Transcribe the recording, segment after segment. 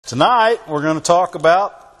Tonight, we're going to talk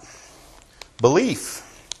about belief.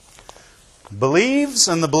 Believes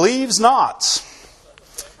and the believes nots.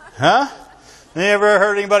 Huh? You ever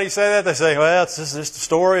heard anybody say that? They say, well, it's just a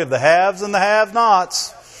story of the haves and the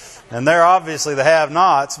have-nots. And they're obviously the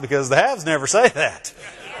have-nots because the haves never say that.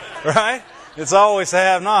 Right? It's always the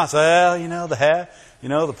have-nots. Well,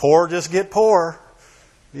 the poor just get poorer.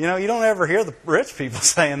 You don't ever hear the rich people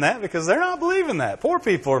saying that because they're not believing that. Poor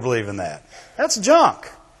people are believing that. That's junk.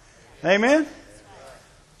 Amen?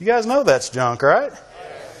 You guys know that's junk, right?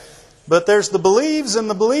 But there's the believes and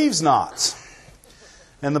the believes nots.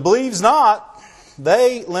 And the believes not,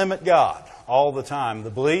 they limit God all the time. The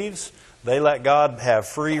believes, they let God have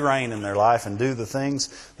free reign in their life and do the things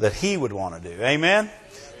that He would want to do. Amen?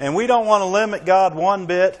 And we don't want to limit God one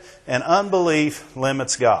bit, and unbelief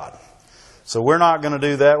limits God. So we're not going to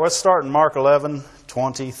do that. Let's start in Mark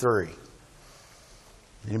 11:23.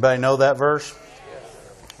 Anybody know that verse?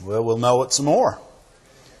 Well, we'll know it some more.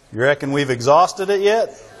 You reckon we've exhausted it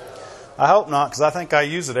yet? I hope not, because I think I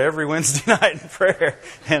use it every Wednesday night in prayer.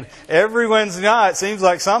 And every Wednesday night, it seems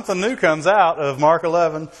like something new comes out of Mark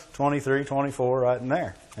 11:23, 24, right in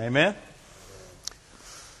there. Amen?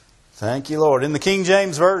 Thank you, Lord. In the King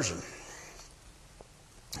James Version,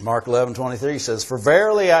 Mark 11:23 says, "For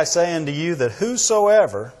verily I say unto you that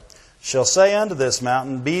whosoever shall say unto this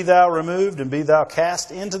mountain, Be thou removed, and be thou cast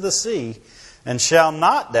into the sea, and shall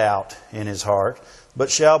not doubt in his heart,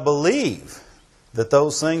 but shall believe that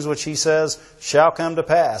those things which he says shall come to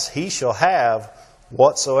pass, he shall have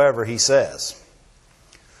whatsoever he says."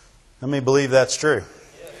 Let me believe that's true.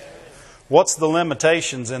 What's the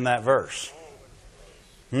limitations in that verse?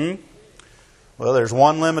 Well, there's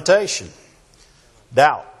one limitation.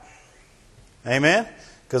 Doubt. Amen?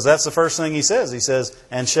 Because that's the first thing he says. He says,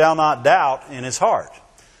 and shall not doubt in his heart.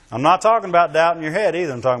 I'm not talking about doubt in your head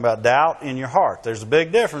either. I'm talking about doubt in your heart. There's a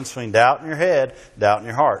big difference between doubt in your head, doubt in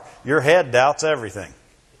your heart. Your head doubts everything.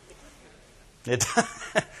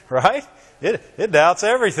 Right? It doubts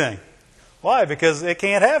everything. Why? Because it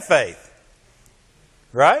can't have faith.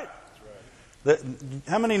 Right?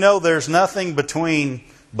 How many know there's nothing between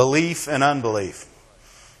belief and unbelief?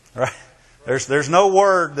 Right? There's no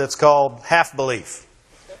word that's called half belief.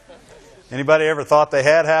 Anybody ever thought they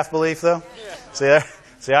had half belief though?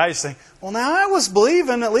 See, I used to think, well, now I was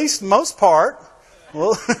believing at least most part.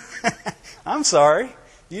 Well, I'm sorry.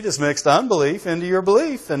 You just mixed unbelief into your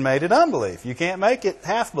belief and made it unbelief. You can't make it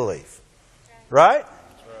half belief. Right?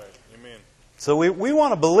 That's right. Amen. So we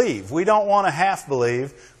want to believe. We don't want to half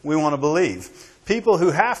believe. We want to believe. People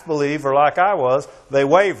who half believe are like I was. They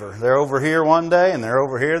waver. They're over here one day, and they're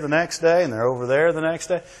over here the next day, and they're over there the next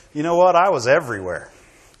day. You know what? I was everywhere.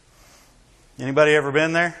 Anybody ever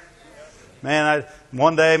been there? Man,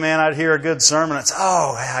 one day, I'd hear a good sermon. I'd say,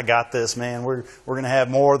 oh, I got this, man. We're going to have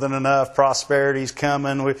more than enough. Prosperity's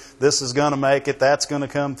coming. This is going to make it. That's going to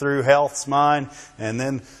come through. Health's mine. And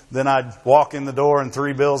then I'd walk in the door and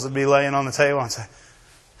 3 bills would be laying on the table. And say,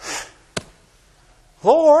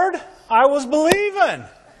 Lord, I was believing.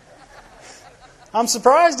 I'm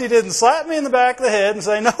surprised He didn't slap me in the back of the head and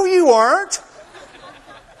say, no, you weren't.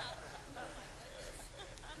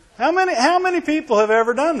 How many people have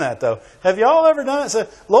ever done that, though? Have you all ever done it? Said,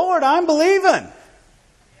 Lord, I'm believing.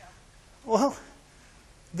 Well,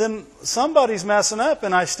 then somebody's messing up,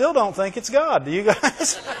 and I still don't think it's God. Do you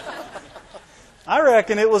guys? I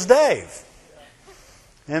reckon it was Dave.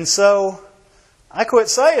 And so I quit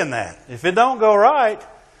saying that. If it don't go right,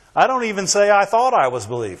 I don't even say I thought I was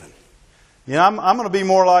believing. I'm going to be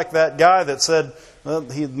more like that guy that said, well,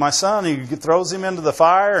 my son, he throws him into the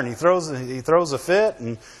fire, and he throws a fit,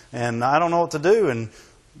 and I don't know what to do. And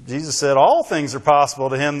Jesus said, all things are possible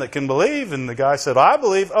to him that can believe. And the guy said, I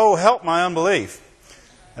believe. Oh, help my unbelief.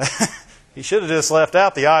 He should have just left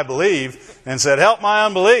out the I believe and said, help my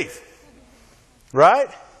unbelief. Right?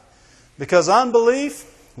 Because unbelief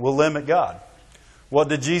will limit God. What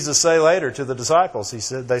did Jesus say later to the disciples?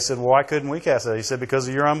 They said, well, why couldn't we cast it out? He said, because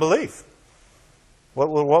of your unbelief. What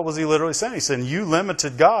was He literally saying? He said, you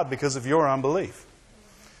limited God because of your unbelief.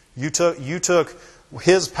 You took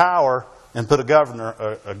His power and put a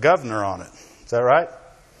governor on it. Is that right?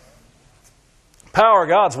 Power of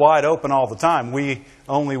God's wide open all the time. We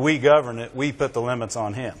govern it. We put the limits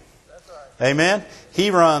on Him. That's right. Amen?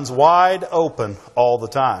 He runs wide open all the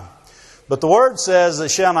time. But the Word says that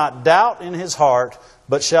shall not doubt in his heart,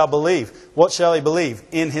 but shall believe. What shall he believe?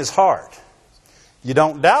 In his heart. You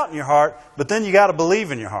don't doubt in your heart, but then you got to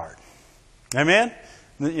believe in your heart. Amen?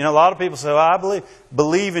 A lot of people say, well, I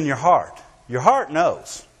believe in your heart. Your heart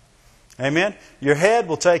knows. Amen? Your head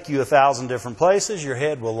will take you 1,000 different places. Your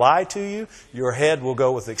head will lie to you. Your head will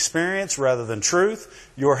go with experience rather than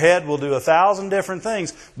truth. Your head will do 1,000 different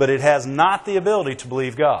things, but it has not the ability to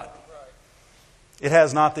believe God. It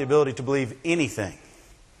has not the ability to believe anything.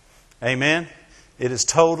 Amen? It is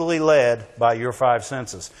totally led by your five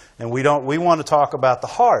senses. And we want to talk about the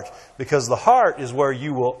heart, because the heart is where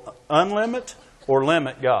you will unlimit or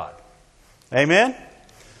limit God. Amen?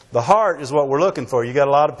 The heart is what we're looking for. You got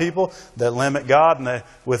a lot of people that limit God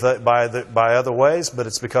by other ways, but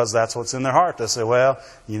it's because that's what's in their heart. They say, well,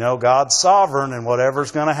 God's sovereign, and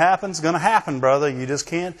whatever's going to happen is going to happen, brother. You just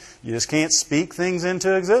can't speak things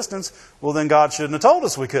into existence. Well, then God shouldn't have told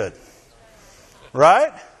us we could.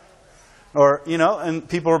 Right? Or, and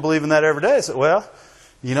people are believing that every day. They say, well,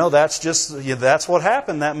 that's what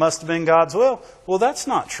happened. That must have been God's will. Well, that's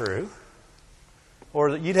not true.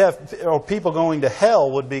 Or people going to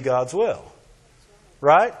hell would be God's will.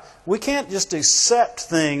 Right? We can't just accept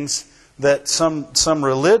things that some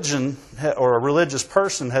religion or a religious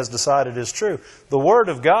person has decided is true. The Word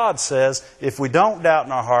of God says, if we don't doubt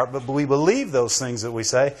in our heart, but we believe those things that we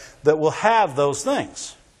say, that we'll have those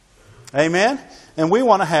things. Amen? And we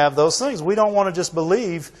want to have those things. We don't want to just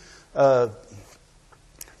believe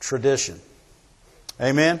tradition.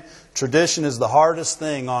 Amen? Tradition is the hardest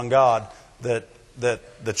thing on God that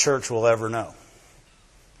the church will ever know.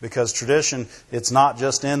 Because tradition, it's not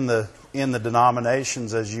just in the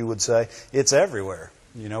denominations, as you would say. It's everywhere.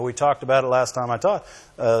 We talked about it last time I taught.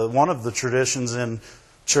 One of the traditions in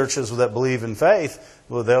churches that believe in faith,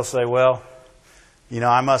 well, they'll say, well,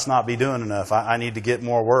 I must not be doing enough. I need to get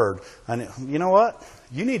more word. You know what?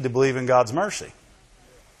 You need to believe in God's mercy.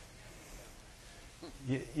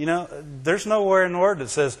 There's nowhere in the Word that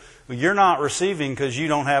says, well, you're not receiving because you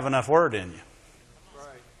don't have enough word in you.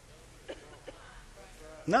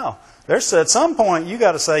 No. There's at some point you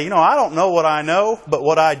got to say, I don't know what I know, but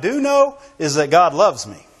what I do know is that God loves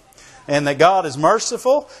me. And that God is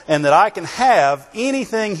merciful, and that I can have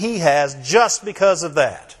anything He has just because of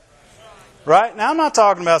that. Right? Now, I'm not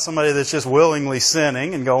talking about somebody that's just willingly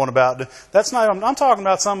sinning and going about... I'm talking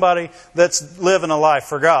about somebody that's living a life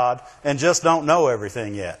for God and just don't know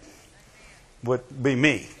everything yet. Would be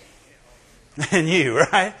me. And you,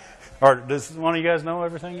 right? Or does one of you guys know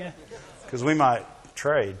everything yet? Because we might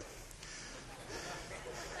trade.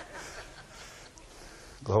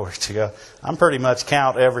 Glory to God. I'm pretty much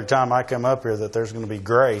count every time I come up here that there's going to be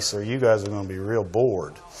grace, or you guys are going to be real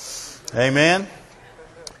bored. Amen?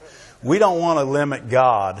 We don't want to limit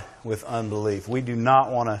God with unbelief. We do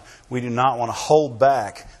not want to hold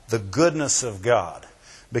back the goodness of God,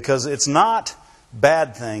 because it's not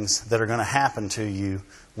bad things that are going to happen to you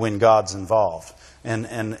when God's involved.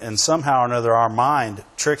 And somehow or another our mind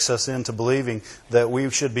tricks us into believing that we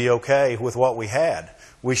should be okay with what we had.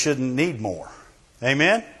 We shouldn't need more.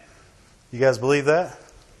 Amen? You guys believe that?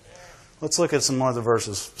 Let's look at some more of the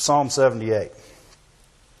verses. Psalm 78.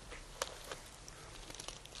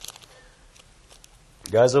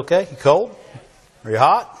 You guys okay? You cold? Are you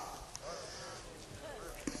hot?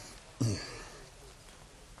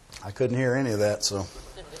 I couldn't hear any of that, so...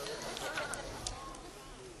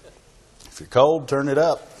 If you're cold, turn it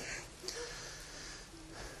up.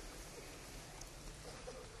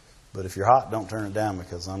 But if you're hot, don't turn it down,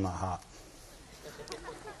 because I'm not hot.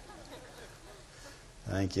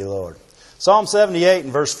 Thank you, Lord. Psalm 78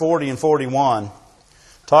 and verse 40 and 41,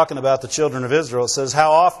 talking about the children of Israel, it says,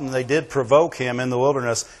 how often they did provoke Him in the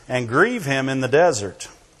wilderness and grieve Him in the desert.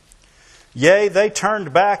 Yea, they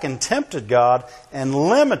turned back and tempted God and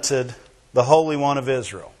limited the Holy One of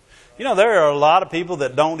Israel. There are a lot of people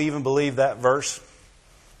that don't even believe that verse.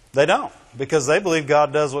 They don't, because they believe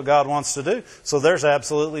God does what God wants to do. So there's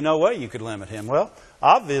absolutely no way you could limit Him. Well,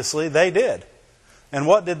 obviously they did. And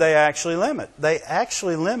what did they actually limit? They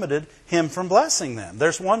actually limited Him from blessing them.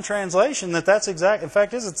 There's one translation that's exact. In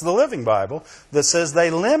fact, it's the Living Bible that says they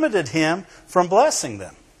limited Him from blessing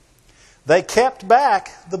them. They kept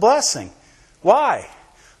back the blessing. Why?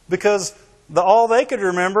 Because all they could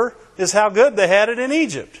remember is how good they had it in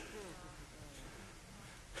Egypt.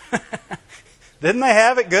 Didn't they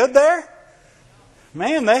have it good there?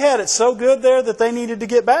 Man, they had it so good there that they needed to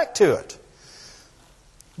get back to it.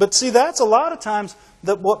 But see, that's a lot of times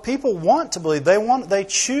that what people want to believe. They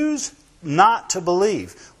choose not to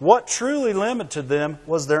believe. What truly limited them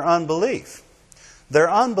was their unbelief. Their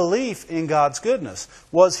unbelief in God's goodness.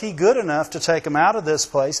 Was He good enough to take them out of this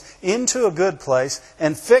place into a good place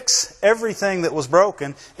and fix everything that was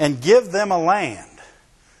broken and give them a land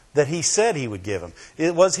that He said He would give them?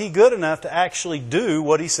 Was He good enough to actually do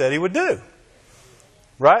what He said He would do?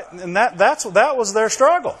 Right? And that was their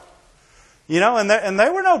struggle. And they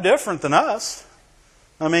were no different than us.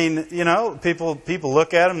 I mean, people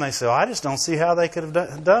look at them and they say, I just don't see how they could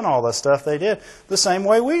have done all the stuff they did the same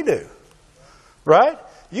way we do. Right?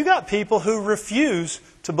 You got people who refuse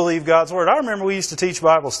to believe God's Word. I remember we used to teach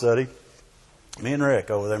Bible study. Me and Rick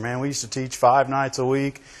over there, man, we used to teach 5 nights a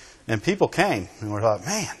week. And people came and we thought,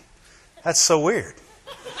 man, that's so weird.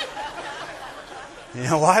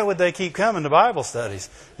 Why would they keep coming to Bible studies?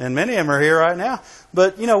 And many of them are here right now.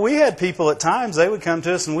 But, we had people at times, they would come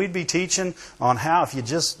to us and we'd be teaching on how if you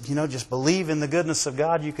just believe in the goodness of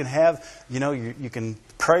God, you can have, you can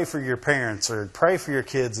pray for your parents or pray for your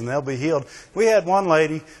kids and they'll be healed. We had one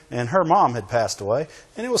lady and her mom had passed away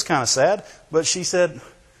and it was kind of sad. But she said,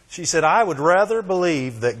 I would rather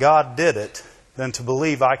believe that God did it than to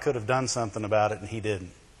believe I could have done something about it and He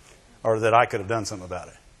didn't. Or that I could have done something about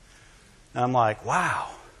it. And I'm like, wow.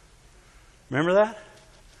 Remember that?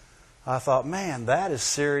 I thought, man, that is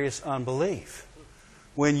serious unbelief.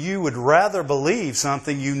 When you would rather believe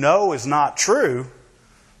something you know is not true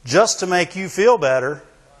just to make you feel better.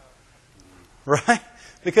 Right?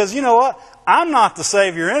 Because you know what? I'm not the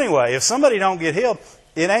Savior anyway. If somebody don't get healed,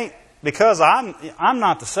 it ain't because I'm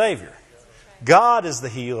not the Savior. God is the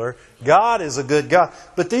healer. God is a good God.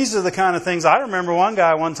 But these are the kind of things. I remember one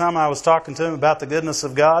guy, one time I was talking to him about the goodness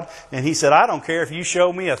of God, and he said, I don't care if you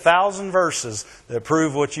show me 1,000 verses that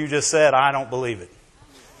prove what you just said, I don't believe it.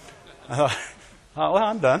 I thought, well,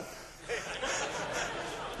 I'm done.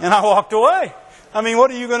 And I walked away. I mean,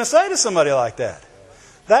 what are you going to say to somebody like that?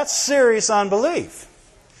 That's serious unbelief.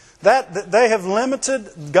 That they have limited,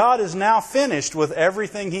 God is now finished with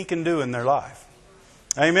everything He can do in their life.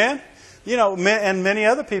 Amen? And many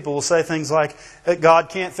other people will say things like, God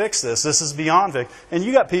can't fix this. This is beyond fix. And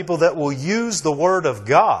you got people that will use the Word of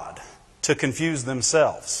God to confuse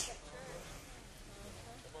themselves.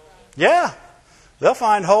 Yeah. They'll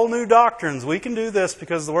find whole new doctrines. We can do this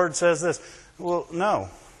because the Word says this. Well, no.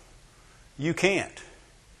 You can't.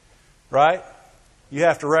 Right? You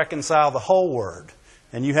have to reconcile the whole Word.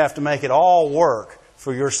 And you have to make it all work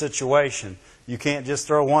for your situation. You can't just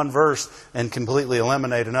throw one verse and completely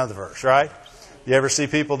eliminate another verse, right? You ever see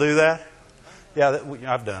people do that? Yeah,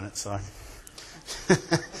 I've done it. So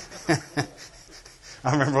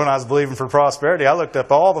I remember when I was believing for prosperity, I looked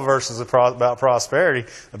up all the verses about prosperity,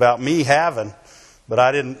 about me having, but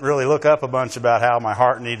I didn't really look up a bunch about how my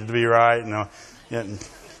heart needed to be right.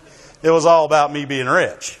 It was all about me being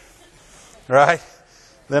rich, right?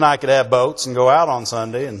 Then I could have boats and go out on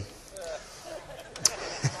Sunday and...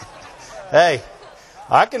 Hey,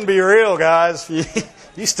 I can be real, guys.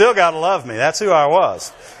 You still got to love me. That's who I was.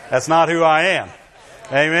 That's not who I am.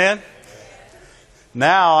 Amen?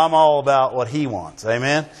 Now I'm all about what He wants.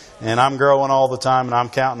 Amen? And I'm growing all the time and I'm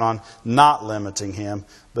counting on not limiting Him.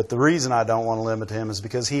 But the reason I don't want to limit Him is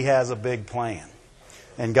because He has a big plan.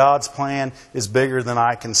 And God's plan is bigger than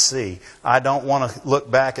I can see. I don't want to look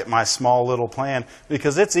back at my small little plan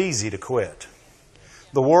because it's easy to quit.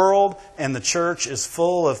 The world and the church is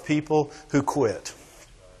full of people who quit.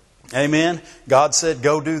 Amen? God said,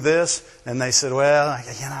 go do this. And they said, well,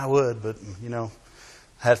 I would, but, I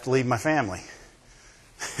have to leave my family.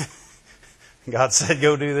 God said,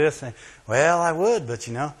 go do this. Well, I would, but,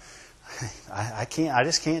 I can't. I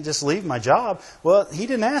just can't just leave my job. Well, He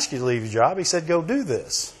didn't ask you to leave your job. He said, go do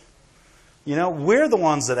this. We're the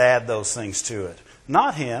ones that add those things to it,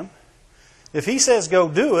 not Him. If He says go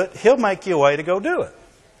do it, He'll make you a way to go do it.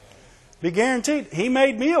 Be guaranteed. He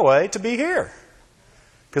made me a way to be here.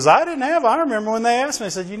 Because I remember when they asked me,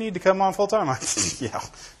 they said, you need to come on full time. I said, yeah,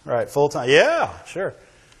 right, full time. Yeah, sure.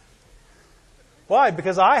 Why?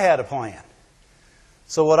 Because I had a plan.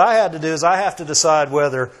 So what I had to do is I have to decide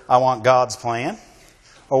whether I want God's plan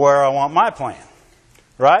or where I want my plan.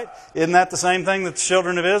 Right? Isn't that the same thing that the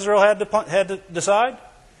children of Israel had to decide?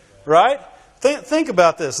 Right? Think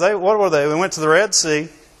about this. What were they? They went to the Red Sea.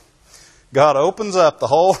 God opens up the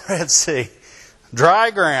whole Red Sea.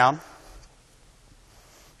 Dry ground.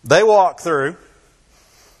 They walk through.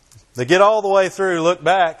 They get all the way through, look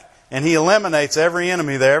back, and He eliminates every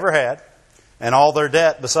enemy they ever had and all their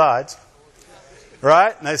debt besides.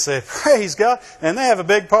 Right? And they say, praise God. And they have a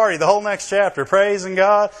big party the whole next chapter, praising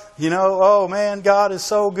God. Oh man, God is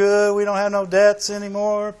so good. We don't have no debts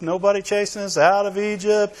anymore. Nobody chasing us out of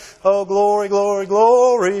Egypt. Oh, glory, glory,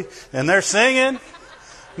 glory. And they're singing.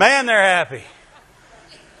 Man, they're happy.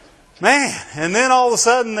 Man. And then all of a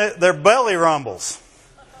sudden their belly rumbles.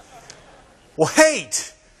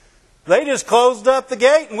 Wait. They just closed up the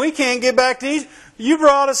gate and we can't get back to Egypt. You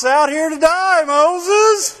brought us out here to die,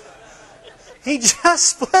 Moses. He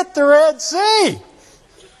just split the Red Sea.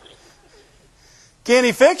 Can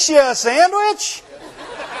He fix you a sandwich?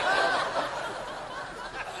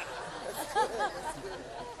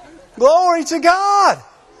 Glory to God.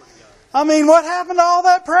 I mean, what happened to all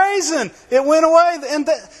that praising? It went away. And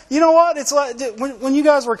you know what? It's like when you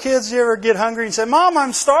guys were kids, you ever get hungry and say, Mom,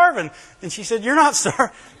 I'm starving. And she said, you're not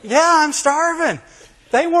starving. Yeah, I'm starving.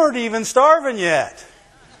 They weren't even starving yet.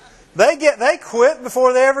 They quit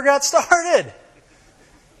before they ever got started.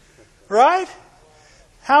 Right?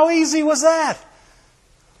 How easy was that?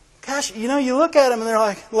 Gosh, you look at them and they're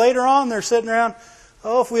like, later on they're sitting around,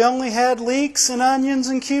 oh, if we only had leeks and onions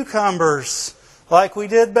and cucumbers. Like we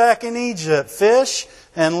did back in Egypt. Fish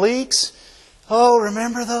and leeks. Oh,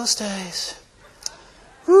 remember those days.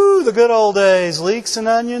 Woo, the good old days. Leeks and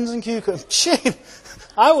onions and cucumbers. Gee,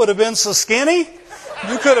 I would have been so skinny,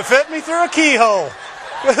 you could have fit me through a keyhole.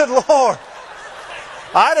 Good Lord.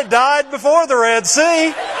 I'd have died before the Red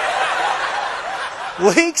Sea.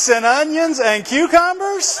 Leeks and onions and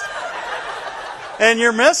cucumbers? And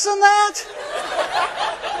you're missing that?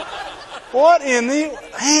 What in the...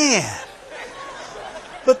 Man...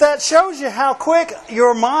 But that shows you how quick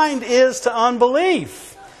your mind is to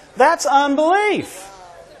unbelief. That's unbelief.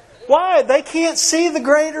 Why? They can't see the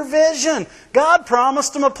greater vision. God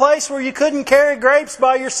promised them a place where you couldn't carry grapes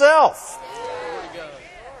by yourself.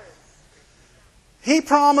 He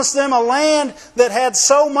promised them a land that had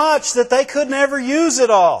so much that they could never use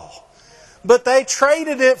it all. But they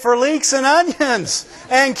traded it for leeks and onions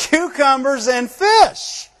and cucumbers and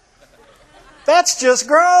fish. That's just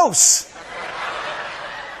gross.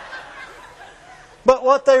 But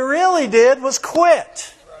what they really did was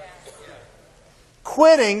quit.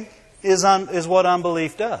 Quitting is what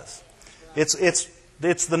unbelief does. It's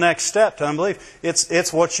the next step to unbelief.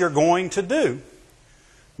 It's what you're going to do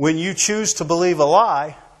when you choose to believe a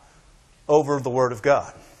lie over the Word of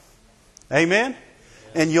God. Amen?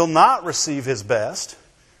 And you'll not receive His best.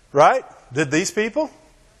 Right? Did these people?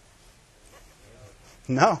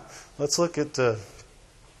 No. Let's look at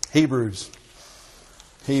Hebrews.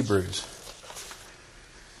 Hebrews.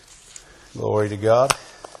 Glory to God.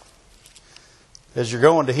 As you're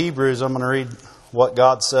going to Hebrews, I'm going to read what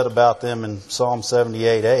God said about them in Psalm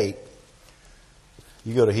 78:8.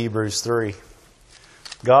 You go to Hebrews 3.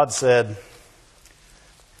 God said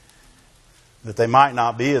that they might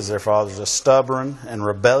not be as their fathers, a stubborn and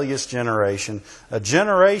rebellious generation, a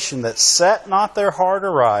generation that set not their heart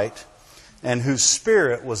aright, and whose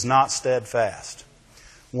spirit was not steadfast.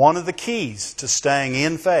 One of the keys to staying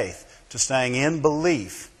in faith, to staying in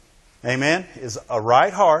belief, amen, is a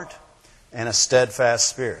right heart and a steadfast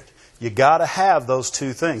spirit. You got to have those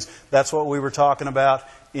two things. That's what we were talking about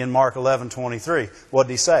in Mark 11:23. What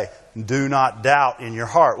did He say? Do not doubt in your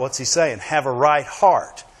heart. What's He saying? Have a right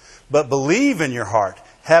heart. But believe in your heart.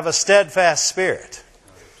 Have a steadfast spirit.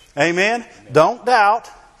 Amen? Don't doubt.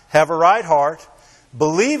 Have a right heart.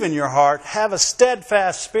 Believe in your heart. Have a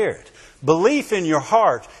steadfast spirit. Belief in your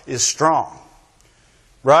heart is strong.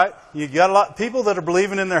 Right? You got a lot of people that are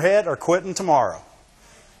believing in their head are quitting tomorrow.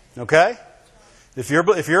 Okay? If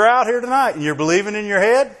you're out here tonight and you're believing in your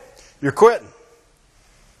head, you're quitting.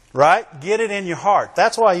 Right? Get it in your heart.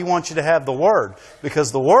 That's why He wants you to have the Word.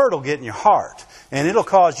 Because the Word will get in your heart. And it'll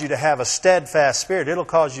cause you to have a steadfast spirit. It'll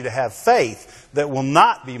cause you to have faith that will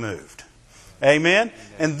not be moved. Amen?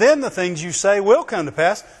 And then the things you say will come to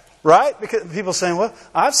pass. Right? Because people are saying, well,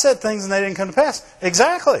 I've said things and they didn't come to pass.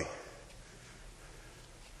 Exactly.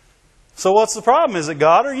 So what's the problem? Is it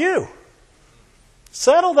God or you?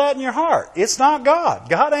 Settle that in your heart. It's not God.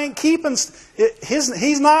 God ain't keeping...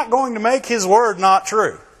 He's not going to make His Word not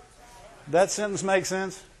true. Did that sentence make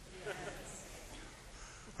sense?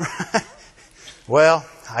 Well,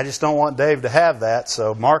 I just don't want Dave to have that.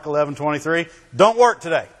 So Mark 11:23, don't work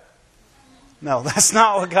today. No, that's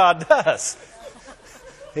not what God does.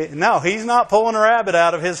 No, He's not pulling a rabbit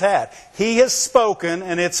out of His hat. He has spoken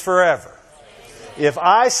and it's forever. If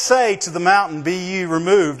I say to the mountain, be ye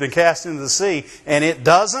removed and cast into the sea, and it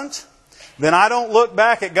doesn't, then I don't look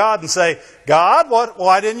back at God and say, God,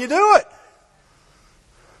 why didn't you do it?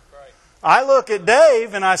 I look at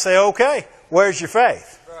Dave and I say, okay, where's your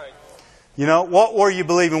faith? You know, what were you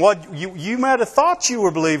believing? You might have thought you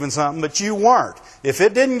were believing something, but you weren't. If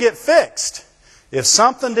it didn't get fixed, if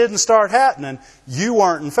something didn't start happening, you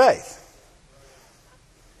weren't in faith.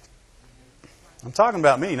 I'm talking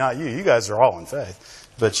about me, not you. You guys are all in faith.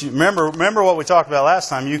 But you remember what we talked about last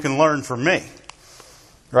time. You can learn from me.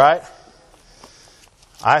 Right?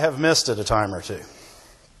 I have missed it a time or two.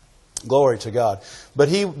 Glory to God. But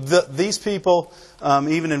these people,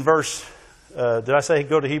 even in verse... did I say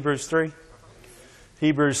go to Hebrews 3?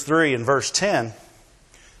 Hebrews 3 and verse 10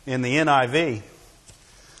 in the NIV.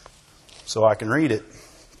 So I can read it.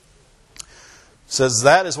 says,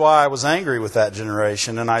 that is why I was angry with that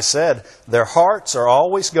generation. And I said, their hearts are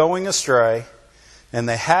always going astray, and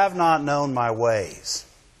they have not known my ways.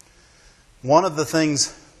 One of the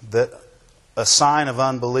things that a sign of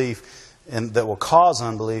unbelief and that will cause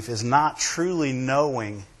unbelief is not truly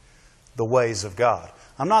knowing the ways of God.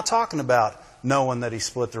 I'm not talking about knowing that He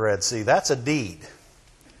split the Red Sea. That's a deed.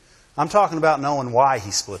 I'm talking about knowing why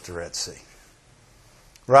He split the Red Sea.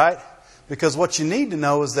 Right? Because what you need to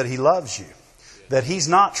know is that He loves you. That He's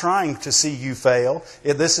not trying to see you fail.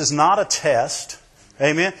 This is not a test.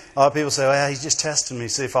 Amen? A lot of people say, well, He's just testing me to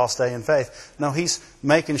see if I'll stay in faith. No, He's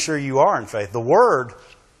making sure you are in faith. The Word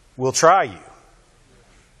will try you.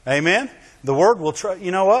 Amen? The Word will try.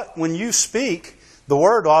 You know what? When you speak, the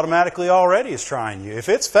Word automatically already is trying you. If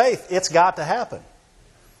it's faith, it's got to happen.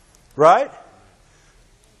 Right?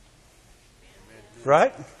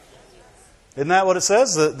 Right? Isn't that what it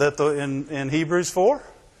says in Hebrews 4?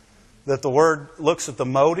 That the Word looks at the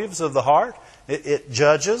motives of the heart. It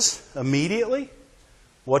judges immediately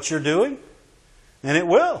what you're doing. And it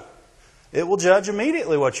will. It will judge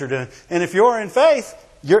immediately what you're doing. And if you're in faith,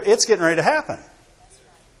 it's getting ready to happen.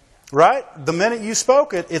 Right? The minute you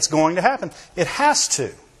spoke it, it's going to happen. It has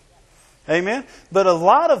to. Amen? But a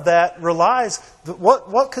lot of that relies...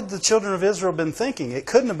 What could the children of Israel have been thinking? It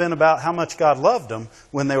couldn't have been about how much God loved them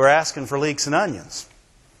when they were asking for leeks and onions.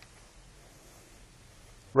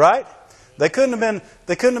 Right? They couldn't have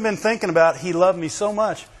been thinking about, He loved me so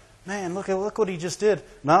much. Man, look what He just did.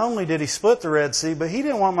 Not only did He split the Red Sea, but He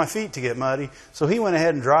didn't want my feet to get muddy, so He went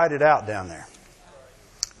ahead and dried it out down there.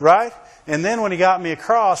 Right? And then when He got me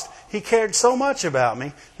across, He cared so much about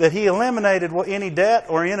me that He eliminated any debt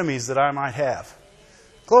or enemies that I might have.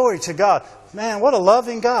 Glory to God. Man, what a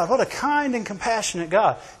loving God. What a kind and compassionate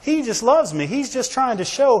God. He just loves me. He's just trying to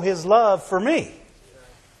show His love for me.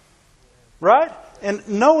 Right? And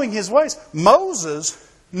knowing His ways. Moses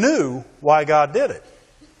knew why God did it.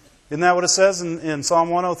 Isn't that what it says in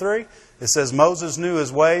Psalm 103? It says Moses knew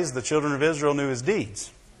His ways, the children of Israel knew His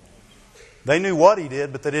deeds. They knew what He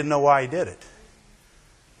did, but they didn't know why He did it.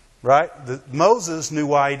 Right? Moses knew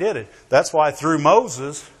why He did it. That's why through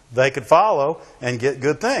Moses they could follow and get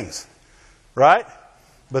good things. Right?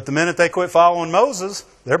 But the minute they quit following Moses,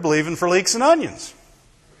 they're believing for leeks and onions.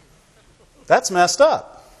 That's messed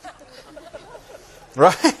up.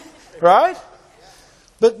 Right? Right?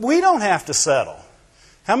 But we don't have to settle.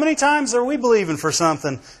 How many times are we believing for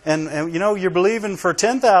something and you're believing for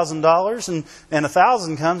 $10,000 and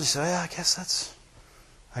 $1,000 comes, you say, well,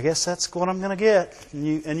 I guess that's what I'm going to get.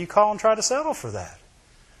 And you call and try to settle for that.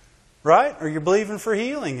 Right? Or you're believing for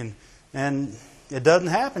healing and it doesn't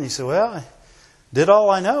happen. You say, well, I did all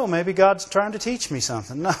I know. Maybe God's trying to teach me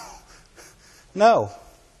something. No. No.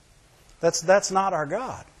 That's not our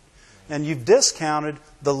God. And you've discounted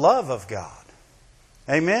the love of God.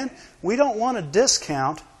 Amen? We don't want to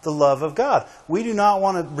discount the love of God. We do not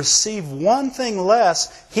want to receive one thing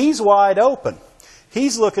less. He's wide open.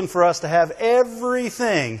 He's looking for us to have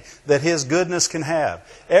everything that His goodness can have.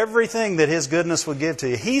 Everything that His goodness would give to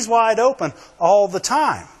you. He's wide open all the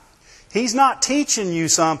time. He's not teaching you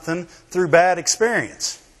something through bad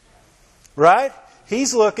experience. Right?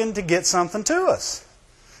 He's looking to get something to us.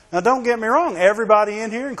 Now don't get me wrong. Everybody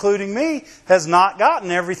in here, including me, has not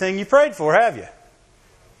gotten everything you prayed for, have you?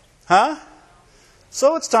 Huh?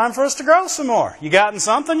 So it's time for us to grow some more. You gotten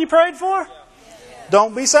something you prayed for?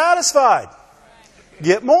 Don't be satisfied.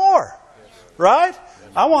 Get more. Right?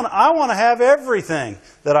 I want to have everything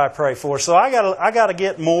that I pray for. So I got to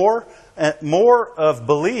get more of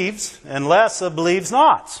believes and less of believes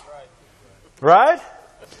nots. Right?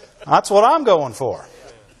 That's what I'm going for.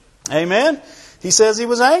 Amen? He says He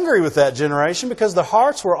was angry with that generation because their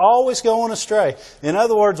hearts were always going astray. In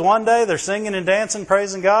other words, one day they're singing and dancing,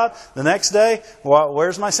 praising God. The next day, well,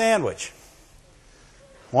 where's my sandwich?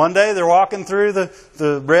 One day they're walking through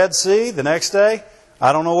the Red Sea. The next day,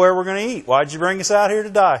 I don't know where we're going to eat. Why'd you bring us out here to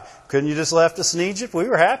die? Couldn't you just left us in Egypt? We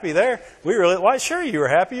were happy there. Why, sure, you were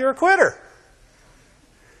happy. You're a quitter.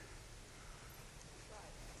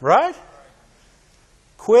 Right?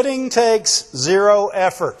 Quitting takes zero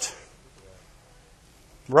effort.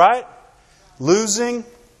 Right? Losing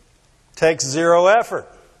takes zero effort.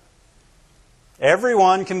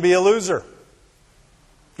 Everyone can be a loser.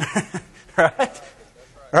 Right?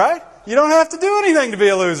 Right? You don't have to do anything to be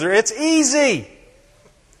a loser. It's easy.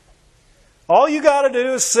 All you got to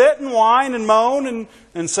do is sit and whine and moan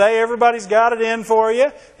and say everybody's got it in for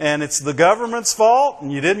you and it's the government's fault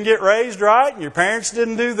and you didn't get raised right and your parents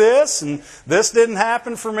didn't do this and this didn't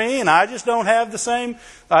happen for me and I just don't have the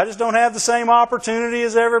same opportunity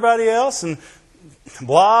as everybody else and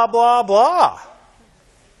blah blah blah.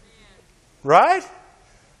 Right?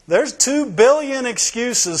 There's 2 billion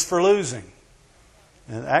excuses for losing.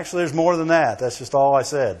 And actually there's more than that. That's just all I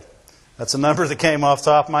said. That's a number that came off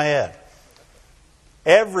the top of my head.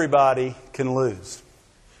 Everybody can lose.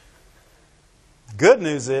 Good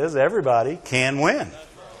news is everybody can win.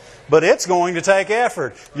 But it's going to take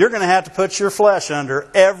effort. You're going to have to put your flesh under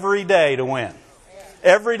every day to win.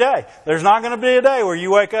 Every day. There's not going to be a day where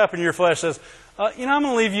you wake up and your flesh says, I'm going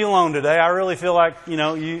to leave you alone today. I really feel like,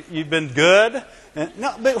 you've been good. And,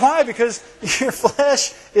 no, but why? Because your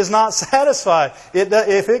flesh is not satisfied.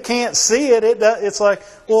 If it can't see it, it's like,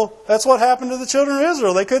 well, that's what happened to the children of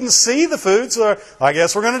Israel. They couldn't see the food, so I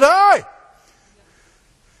guess we're going to die.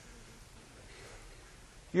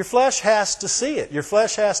 Your flesh has to see it. Your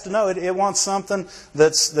flesh has to know it. It wants something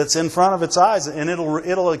that's in front of its eyes, and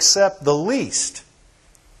it'll accept the least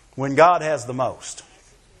when God has the most.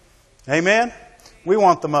 Amen? We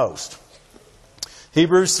want the most.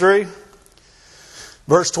 Hebrews 3,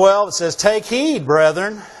 verse 12, it says, "Take heed,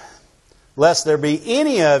 brethren, lest there be in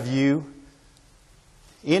any of you,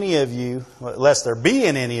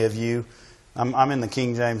 I'm in the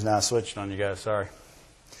King James now, I switched on you guys, sorry.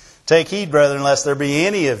 Take heed, brethren, lest there be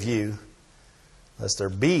any of you, I'm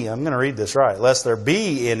going to read this right, lest there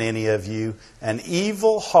be in any of you an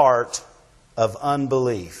evil heart of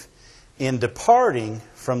unbelief in departing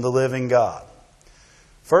from the living God."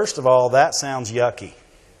 First of all, that sounds yucky.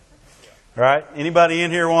 Right? Anybody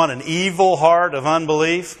in here want an evil heart of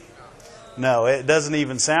unbelief? No, it doesn't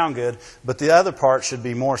even sound good. But the other part should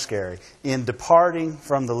be more scary. In departing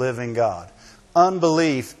from the living God.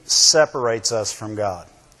 Unbelief separates us from God.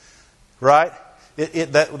 Right?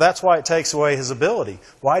 That's why it takes away His ability.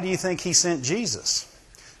 Why do you think He sent Jesus?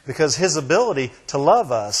 Because His ability to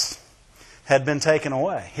love us had been taken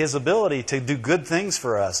away. His ability to do good things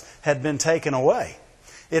for us had been taken away.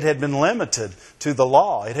 It had been limited to the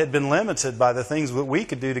law. It had been limited by the things that we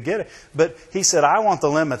could do to get it. But He said, I want the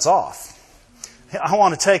limits off. I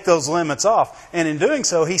want to take those limits off. And in doing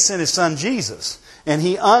so, He sent His Son Jesus. And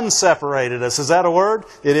He unseparated us. Is that a word?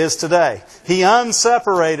 It is today. He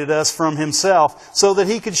unseparated us from Himself so that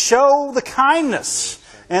He could show the kindness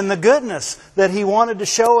and the goodness that He wanted to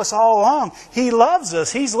show us all along. He loves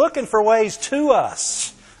us. He's looking for ways to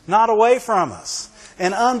us, not away from us.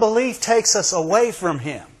 And unbelief takes us away from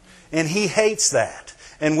Him. And He hates that.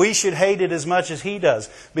 And we should hate it as much as He does.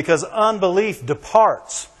 Because unbelief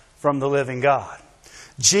departs from the living God.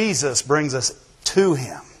 Jesus brings us to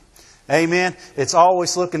Him. Amen? It's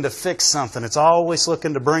always looking to fix something. It's always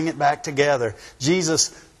looking to bring it back together.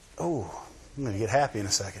 Jesus, I'm going to get happy in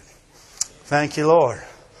a second. Thank you, Lord.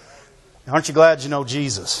 Aren't you glad you know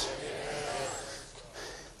Jesus?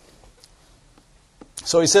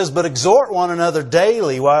 So He says, "But exhort one another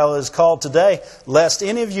daily while it is called today, lest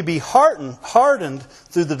any of you be hardened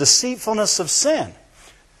through the deceitfulness of sin."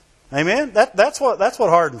 Amen? That's what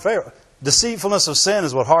hardened Pharaoh. Deceitfulness of sin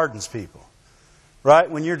is what hardens people. Right?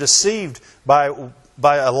 When you're deceived by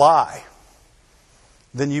a lie,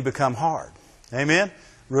 then you become hard. Amen?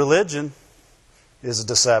 Religion is a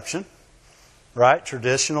deception. Right?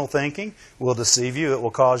 Traditional thinking will deceive you. It will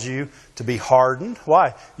cause you to be hardened.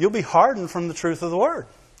 Why? You'll be hardened from the truth of the Word.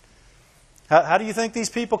 How do you think these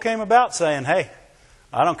people came about saying, hey,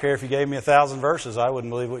 I don't care if you gave me 1,000 verses, I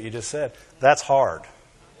wouldn't believe what you just said. That's hard.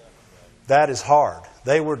 That is hard.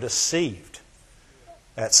 They were deceived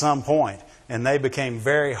at some point, and they became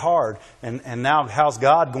very hard. And now how's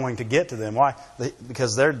God going to get to them? Why?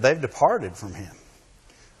 Because they've departed from Him.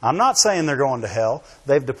 I'm not saying they're going to hell.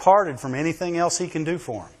 They've departed from anything else He can do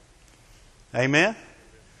for them. Amen?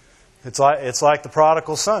 It's like the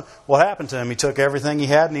prodigal son. What happened to him? He took everything he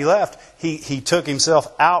had and he left. He took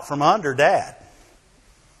himself out from under Dad.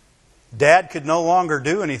 Dad could no longer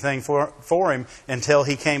do anything for him until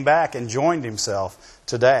he came back and joined himself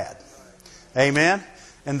to Dad. Amen?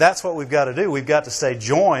 And that's what we've got to do. We've got to stay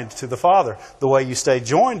joined to the Father. The way you stay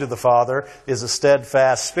joined to the Father is a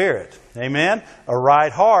steadfast spirit. Amen? A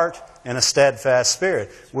right heart and a steadfast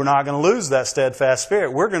spirit. We're not going to lose that steadfast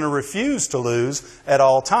spirit. We're going to refuse to lose at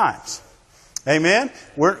all times. Amen?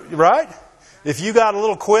 Right? If you got a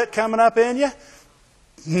little quit coming up in you,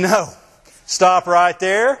 no. Stop right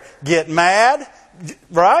there. Get mad.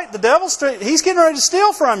 Right? The devil's he's getting ready to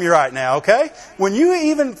steal from you right now, okay? When you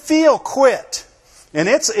even feel quit, and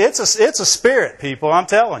it's a spirit, people, I'm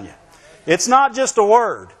telling you. It's not just a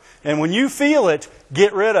word. And when you feel it,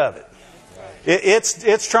 get rid of it.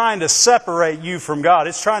 It's trying to separate you from God.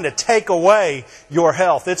 It's trying to take away your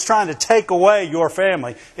health. It's trying to take away your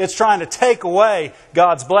family. It's trying to take away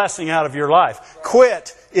God's blessing out of your life.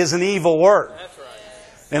 Quit is an evil word. That's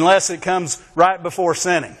right. Unless it comes right before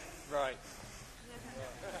sinning. Right.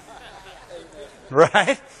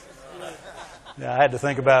 Right? Yeah, I had to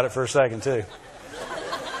think about it for a second too.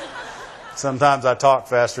 Sometimes I talk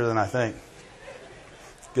faster than I think.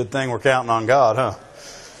 Good thing we're counting on God, huh?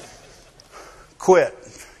 Quit.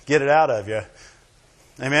 Get it out of you.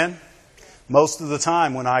 Amen? Most of the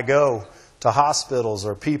time when I go to hospitals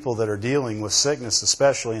or people that are dealing with sickness,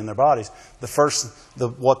 especially in their bodies,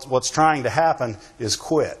 what's trying to happen is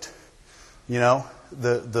quit. You know,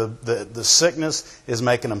 the sickness is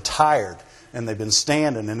making them tired, and they've been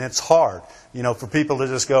standing, and it's hard. You know, for people to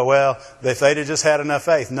just go, well, if they'd have just had enough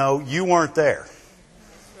faith. No, you weren't there.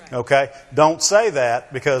 Okay? Don't say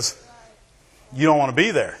that because you don't want to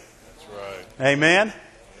be there. That's right. Amen?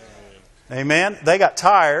 Amen? They got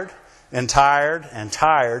tired and tired and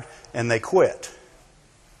tired, and they quit.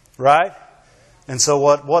 Right? And so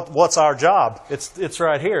what's our job? It's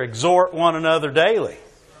right here. Exhort one another daily.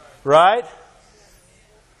 Right?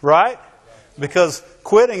 Right? Because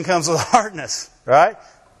quitting comes with hardness. Right?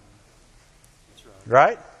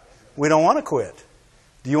 Right? We don't want to quit.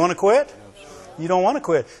 Do you want to quit? You don't want to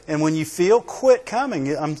quit. And when you feel quit coming,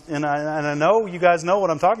 and I know you guys know what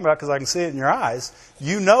I'm talking about because I can see it in your eyes,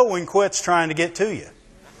 you know when quit's trying to get to you.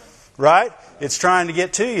 Right? It's trying to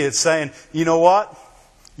get to you. It's saying, you know what?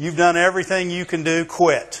 You've done everything you can do.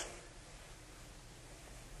 Quit.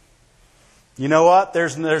 You know what?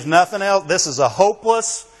 There's nothing else. This is a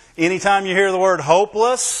hopeless. Anytime you hear the word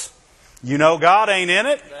hopeless, you know God ain't in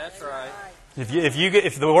it. That's right.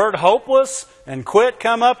 If the word hopeless and quit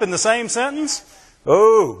come up in the same sentence,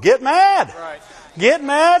 oh, get mad. Right. Get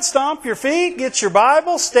mad, stomp your feet, get your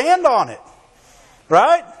Bible, stand on it.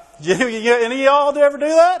 Right? Any of y'all ever do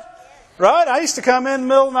that? Right? I used to come in the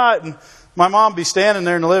middle of the night and my mom would be standing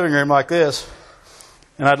there in the living room like this.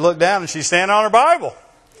 And I'd look down and she's standing on her Bible.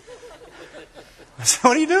 I said,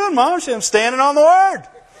 what are you doing, Mom? She said, I'm standing on the Word.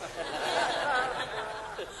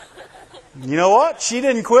 You know what? She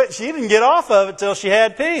didn't quit. She didn't get off of it till she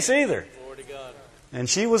had peace either. And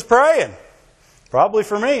she was praying. Probably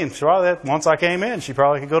for me. And probably once I came in, she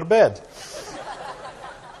probably could go to bed.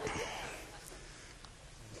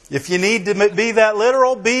 If you need to be that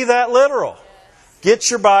literal, be that literal. Get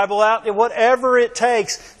your Bible out. Whatever it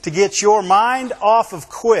takes to get your mind off of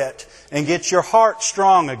quit and get your heart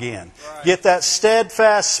strong again. Right. Get that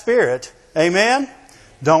steadfast spirit. Amen?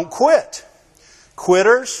 Don't quit.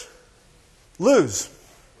 Quitters lose.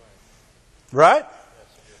 Right?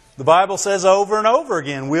 The Bible says over and over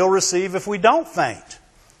again, we'll receive if we don't faint.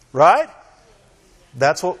 Right?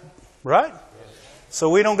 That's what, right? So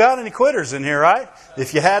we don't got any quitters in here, right?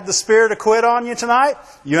 If you had the spirit of quit on you tonight,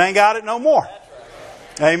 you ain't got it no more.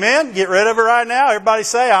 Amen? Get rid of it right now. Everybody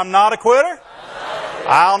say, I'm not a quitter.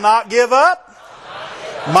 I'll not give up.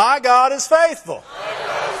 My God is faithful.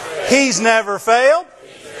 He's never failed.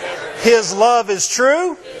 His love is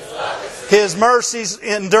true. His mercies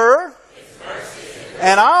endure.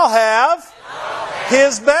 And I'll have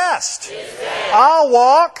His best. I'll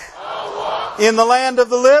walk in the land of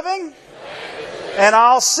the living. And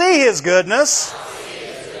I'll see His goodness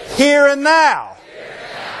here and now.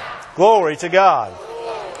 Glory to God.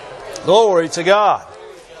 Glory to God.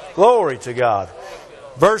 Glory to God.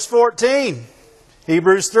 Verse 14,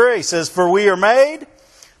 Hebrews 3 says, for we are made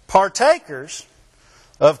partakers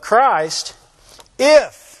of Christ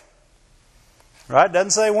if. Right?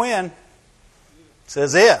 Doesn't say when. It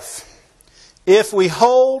says if. If we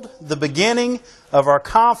hold the beginning of our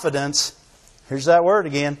confidence, here's that word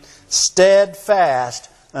again, steadfast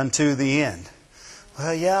unto the end.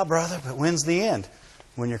 Well, yeah, brother, but when's the end?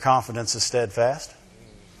 When your confidence is steadfast.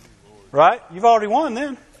 Right? You've already won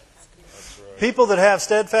then. People that have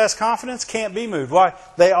steadfast confidence can't be moved. Why?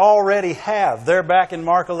 They already have. They're back in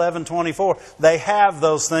Mark 11:24. They have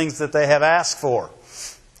those things that they have asked for.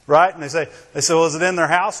 Right? And they say, well, is it in their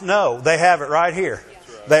house? No, they have it right here.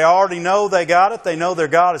 They already know they got it. They know their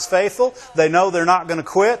God is faithful. They know they're not going to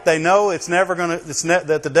quit. They know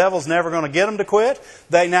that the devil's never going to get them to quit.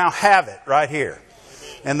 They now have it right here.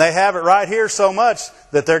 And they have it right here so much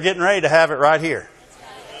that they're getting ready to have it right here.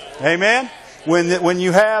 Amen? When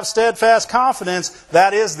you have steadfast confidence,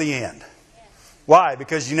 that is the end. Why?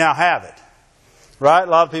 Because you now have it. Right?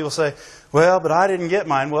 A lot of people say, well, but I didn't get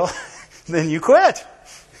mine. Well, then you quit.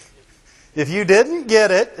 If you didn't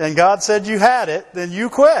get it and God said you had it, then you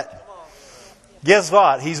quit. Guess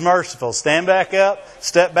what? He's merciful. Stand back up,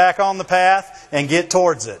 step back on the path, and get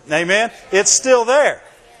towards it. Amen? It's still there.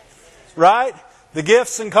 Right? The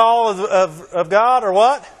gifts and call of God are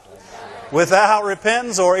what? Without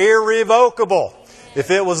repentance or irrevocable.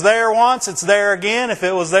 If it was there once, it's there again. If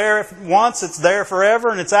it was there once, it's there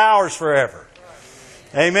forever, and it's ours forever.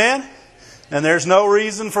 Amen? And there's no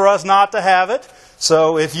reason for us not to have it.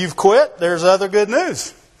 So if you've quit, there's other good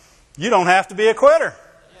news. You don't have to be a quitter.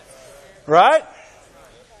 Right?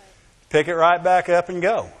 Pick it right back up and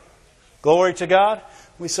go. Glory to God.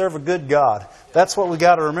 We serve a good God. That's what we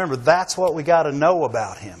got to remember. That's what we got to know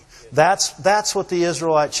about Him. That's what the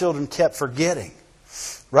Israelite children kept forgetting.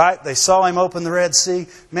 Right? They saw Him open the Red Sea.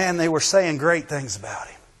 Man, they were saying great things about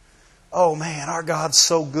Him. Oh man, our God's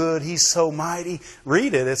so good. He's so mighty.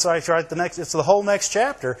 Read it. It's right it's the whole next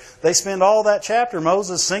chapter. They spend all that chapter,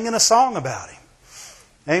 Moses, singing a song about Him.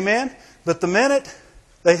 Amen? But the minute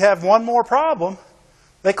they have one more problem,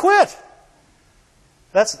 they quit.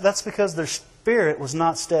 That's because their spirit was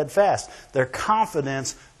not steadfast. Their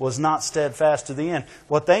confidence was not steadfast to the end.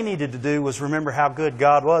 What they needed to do was remember how good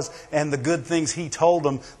God was and the good things He told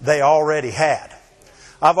them they already had.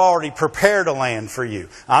 I've already prepared a land for you.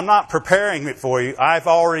 I'm not preparing it for you. I've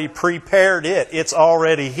already prepared it. It's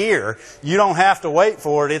already here. You don't have to wait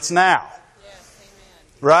for it. It's now. Yes,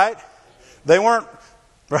 amen. Right? They weren't...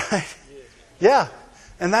 Right? Yeah.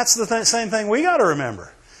 And that's the same thing we got to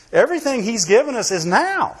remember. Everything He's given us is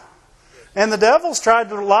now. And the devil's tried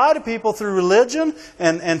to lie to people through religion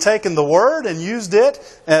and taken the Word and used it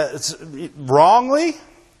wrongly.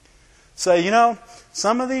 Say,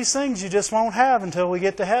 some of these things you just won't have until we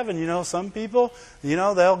get to heaven. Some people,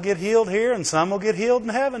 they'll get healed here and some will get healed in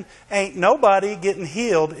heaven. Ain't nobody getting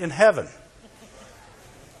healed in heaven.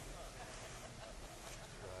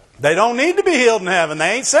 They don't need to be healed in heaven.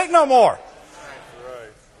 They ain't sick no more.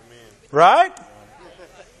 Right?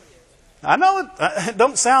 I know it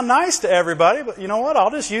don't sound nice to everybody, but you know what?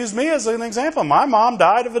 I'll just use me as an example. My mom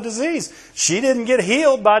died of a disease. She didn't get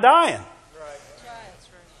healed by dying.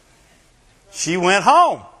 She went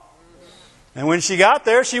home. And when she got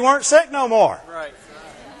there, she weren't sick no more.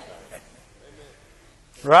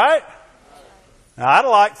 Right? Now, I'd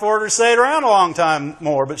like for her to stay around a long time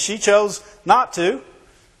more, but she chose not to.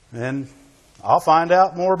 And I'll find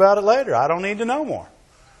out more about it later. I don't need to know more.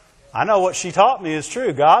 I know what she taught me is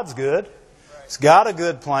true. God's good. He's got a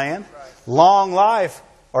good plan. Long life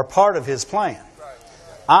are part of His plan.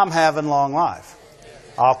 I'm having long life.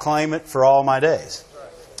 I'll claim it for all my days.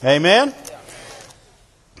 Amen?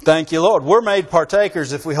 Thank you, Lord. We're made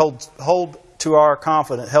partakers if we hold to our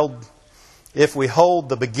confidence. If we hold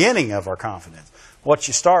the beginning of our confidence, what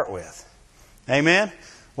you start with. Amen?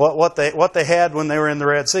 What they had when they were in the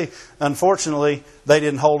Red Sea. Unfortunately, they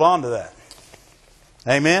didn't hold on to that.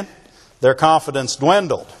 Amen? Their confidence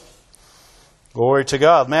dwindled. Glory to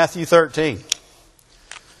God. Matthew 13.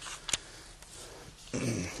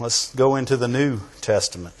 Let's go into the New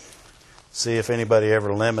Testament. See if anybody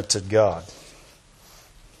ever limited God.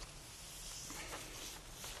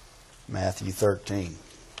 Matthew 13.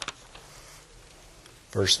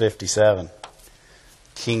 Verse 57.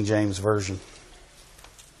 King James Version.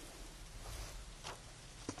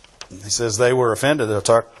 He says they were offended. They're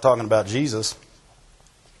talking about Jesus.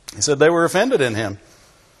 He said they were offended in Him.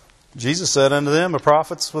 Jesus said unto them, a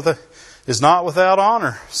prophet is not without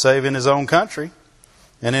honor, save in his own country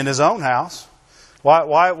and in his own house.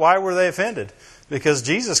 Why were they offended? Because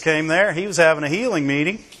Jesus came there. He was having a healing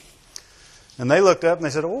meeting. And they looked up and they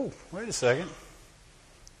said, oh, wait a second.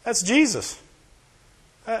 That's Jesus.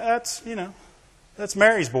 That's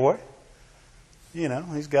Mary's boy.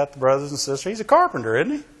 He's got the brothers and sisters. He's a carpenter,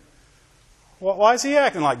 isn't he? Why is he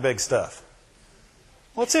acting like big stuff?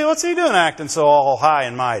 What's he doing acting so all high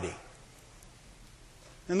and mighty?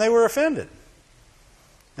 And they were offended.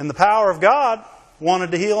 And the power of God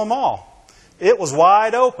wanted to heal them all. It was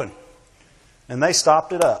wide open. And they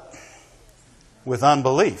stopped it up with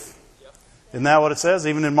unbelief. Isn't that what it says?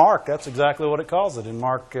 Even in Mark, that's exactly what it calls it. In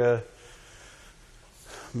Mark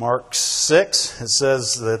 6, it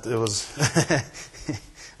says that it was...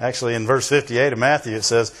 Actually, in verse 58 of Matthew, it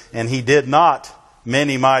says, and He did not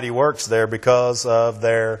many mighty works there because of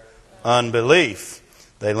their unbelief.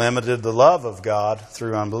 They limited the love of God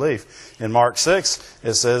through unbelief. In Mark 6,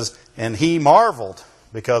 it says, and He marveled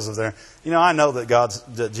because of their... I know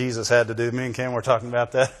that Jesus had to do. Me and Kim were talking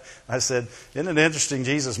about that. I said, isn't it interesting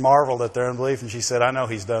Jesus marveled at their unbelief? And she said, I know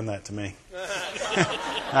He's done that to me.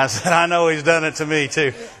 I said, I know He's done it to me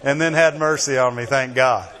too. And then had mercy on me, thank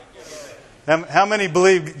God. How many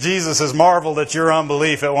believe Jesus has marveled at your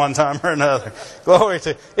unbelief at one time or another? Glory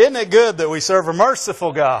to... Isn't it good that we serve a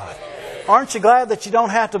merciful God? Aren't you glad that you don't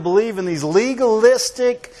have to believe in these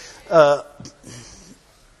legalistic,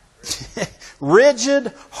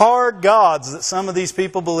 rigid, hard gods that some of these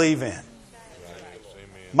people believe in?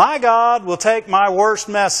 My God will take my worst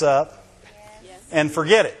mess up and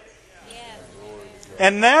forget it.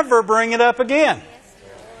 And never bring it up again.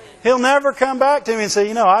 He'll never come back to me and say,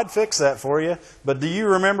 you know, I'd fix that for you, but do you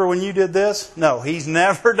remember when you did this? No, He's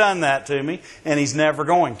never done that to me, and He's never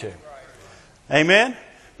going to. Amen?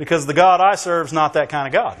 Because the God I serve is not that kind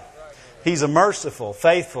of God. He's a merciful,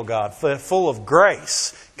 faithful God, full of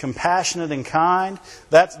grace, compassionate and kind.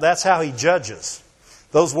 That's how He judges.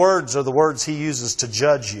 Those words are the words He uses to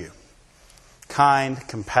judge you. Kind,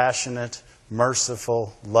 compassionate,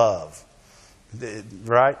 merciful, love.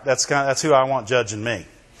 Right? That's who I want judging me.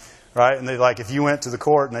 Right? And if you went to the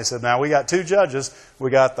court and they said, now we got two judges. We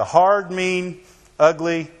got the hard, mean,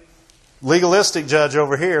 ugly, legalistic judge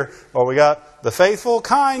over here, or we got the faithful,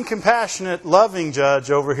 kind, compassionate, loving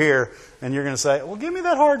judge over here. And you're going to say, well, give me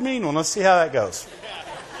that hard, mean one. Let's see how that goes.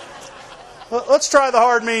 Let's try the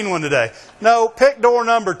hard, mean one today. No, pick door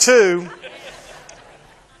number 2.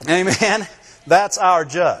 Amen. That's our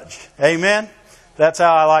judge. Amen. That's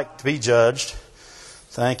how I like to be judged.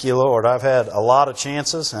 Thank you, Lord. I've had a lot of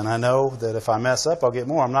chances, and I know that if I mess up, I'll get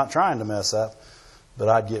more. I'm not trying to mess up, but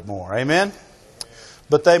I'd get more. Amen?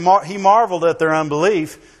 But He marveled at their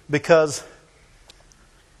unbelief because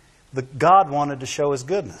God wanted to show His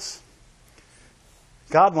goodness.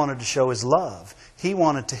 God wanted to show His love. He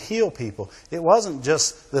wanted to heal people. It wasn't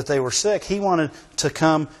just that they were sick. He wanted to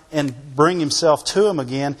come and bring Himself to them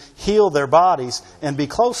again, heal their bodies, and be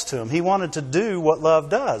close to them. He wanted to do what love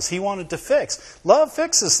does. He wanted to fix. Love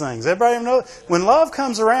fixes things. Everybody know when love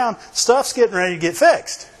comes around, stuff's getting ready to get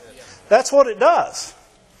fixed. That's what it does.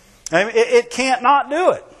 I mean, it can't not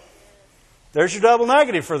do it. There's your double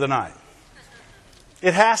negative for the night.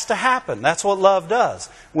 It has to happen. That's what love does.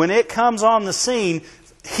 When it comes on the scene,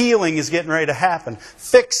 healing is getting ready to happen.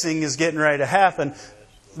 Fixing is getting ready to happen.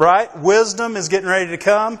 Right? Wisdom is getting ready to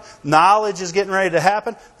come. Knowledge is getting ready to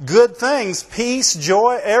happen. Good things, peace,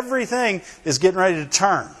 joy, everything is getting ready to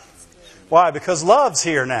turn. Why? Because love's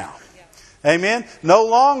here now. Amen? No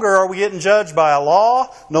longer are we getting judged by a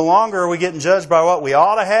law. No longer are we getting judged by what we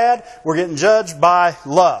ought to have. We're getting judged by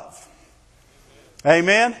love.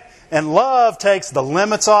 Amen? And love takes the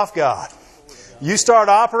limits off God. You start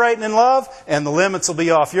operating in love, and the limits will be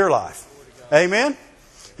off your life. Amen?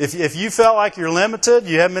 If you felt like you're limited,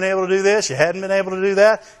 you haven't been able to do this, you hadn't been able to do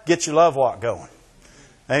that, get your love walk going.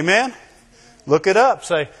 Amen? Look it up.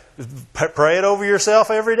 Say, pray it over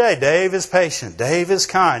yourself every day. Dave is patient. Dave is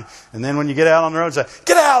kind. And then when you get out on the road, say,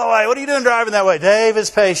 get out of the way. What are you doing driving that way? Dave is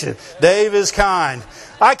patient. Dave is kind.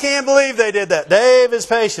 I can't believe they did that. Dave is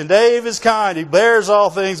patient. Dave is kind. He bears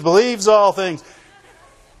all things, believes all things.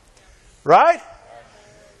 Right?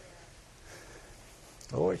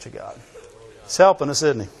 Glory to God. He's helping us,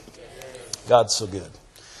 isn't He? God's so good.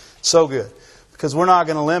 So good. Because we're not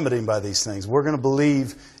going to limit Him by these things. We're going to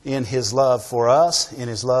believe in His love for us, in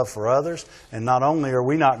His love for others. And not only are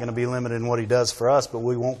we not going to be limited in what He does for us, but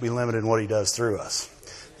we won't be limited in what He does through us.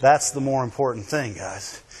 That's the more important thing,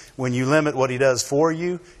 guys. When you limit what He does for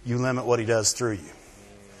you, you limit what He does through you.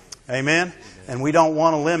 Amen? And we don't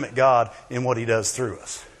want to limit God in what He does through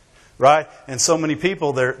us. Right? And so many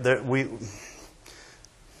people,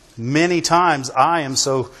 many times I am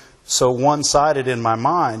so one-sided in my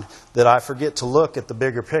mind that I forget to look at the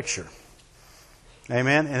bigger picture.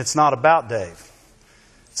 Amen? And it's not about Dave.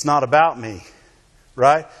 It's not about me.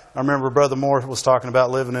 Right? I remember Brother Moore was talking about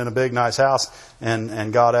living in a big, nice house,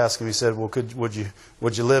 and God asked him, He said, well, would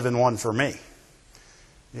you live in one for me?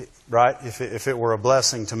 Right? If it were a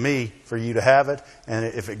blessing to me for you to have it, and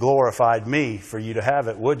if it glorified me for you to have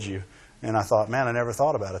it, would you? And I thought, man, I never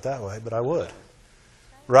thought about it that way, but I would.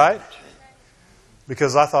 Right?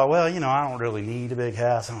 Because I thought, well, I don't really need a big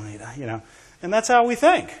house. I don't need, And that's how we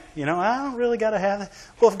think. I don't really got to have it.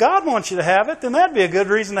 Well, if God wants you to have it, then that'd be a good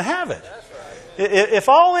reason to have it. If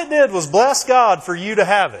all it did was bless God for you to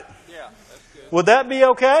have it, would that be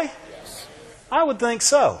okay? Yes. I would think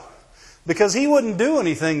so. Because He wouldn't do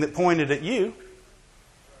anything that pointed at you.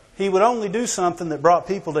 He would only do something that brought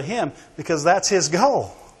people to Him, because that's His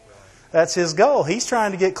goal. That's His goal. He's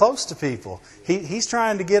trying to get close to people. He's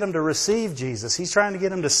trying to get them to receive Jesus. He's trying to get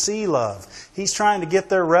them to see love. He's trying to get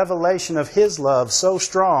their revelation of His love so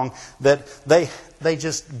strong that they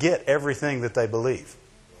just get everything that they believe.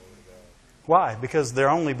 Why? Because they're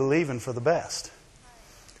only believing for the best.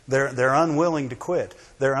 They're unwilling to quit.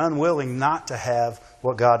 They're unwilling not to have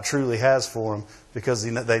what God truly has for them, because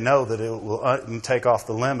they know that it will take off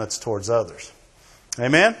the limits towards others.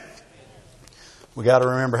 Amen? We got to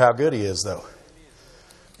remember how good He is, though.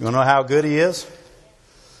 You want to know how good He is?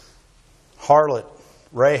 Harlot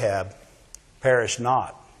Rahab perished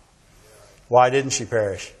not. Why didn't she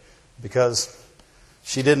perish? Because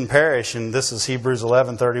she didn't perish, and this is Hebrews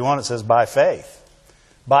 11:31. It says, by faith,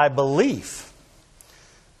 by belief.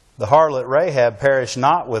 the harlot Rahab perished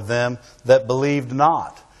not with them that believed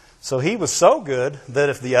not. So he was so good that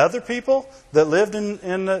if the other people that lived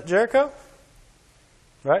in Jericho,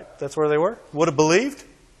 right, that's where they were, would have believed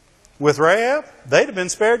with Rahab, they'd have been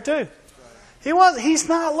spared too. He's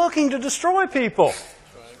not looking to destroy people.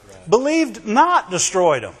 Believed not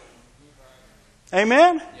destroyed them.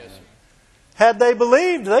 Amen? Had they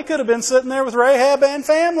believed, they could have been sitting there with Rahab and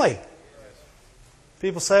family.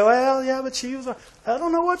 People say, well, yeah, but she was, I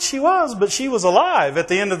don't know what she was, but she was alive at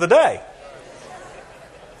the end of the day.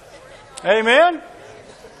 Amen?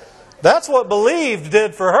 That's what believed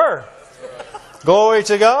did for her. Glory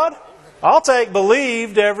to God. I'll take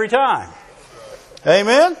believed every time.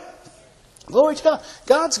 Amen? Glory to God.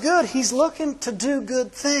 God's good. He's looking to do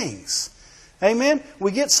good things. Amen?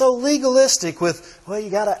 We get so legalistic with, well,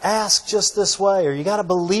 you got to ask just this way, or you got to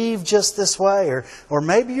believe just this way, or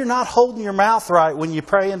maybe you're not holding your mouth right when you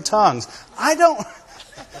pray in tongues.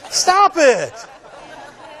 Stop it!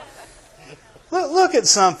 Look at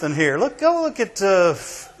something here. Go look at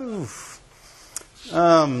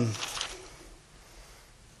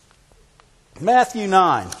Matthew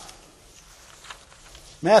 9.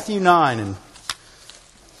 Matthew 9 and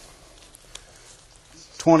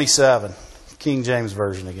 27. King James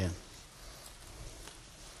Version again.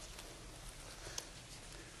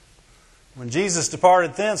 When Jesus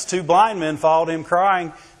departed thence, 2 blind men followed him,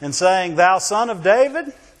 crying and saying, Thou Son of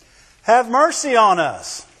David, have mercy on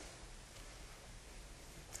us.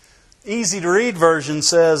 Easy to read version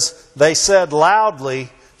says, they said loudly,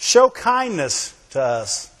 Show kindness to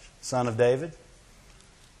us, Son of David.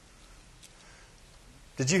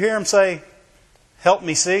 Did you hear him say, Help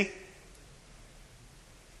me see?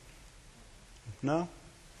 No.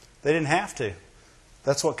 They didn't have to.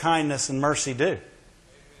 That's what kindness and mercy do.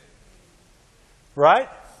 Right?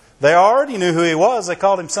 They already knew who he was. They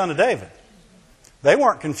called him Son of David. They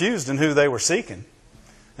weren't confused in who they were seeking.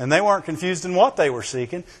 And they weren't confused in what they were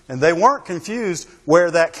seeking. And they weren't confused where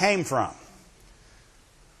that came from.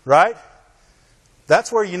 Right?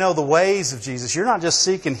 That's where you know the ways of Jesus. You're not just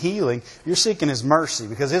seeking healing. You're seeking His mercy.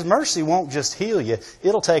 Because His mercy won't just heal you.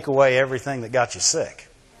 It'll take away everything that got you sick.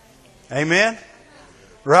 Amen?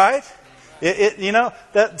 Right?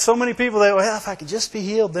 That so many people, well, if I could just be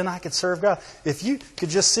healed, then I could serve God. If you could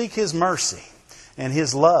just seek His mercy and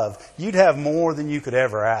His love, you'd have more than you could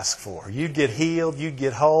ever ask for. You'd get healed. You'd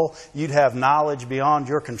get whole. You'd have knowledge beyond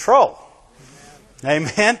your control.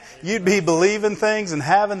 Amen? You'd be believing things and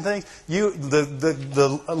having things.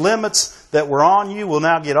 The limits that were on you will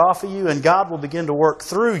now get off of you, and God will begin to work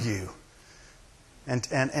through you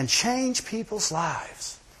and change people's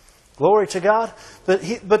lives. Glory to God.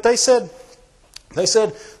 But they said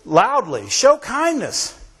loudly, Show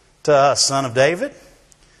kindness to us, Son of David.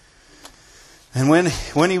 And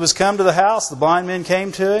when he was come to the house, the blind men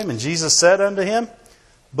came to him, and Jesus said unto him,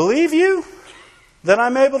 Believe you that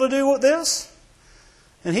I'm able to do this?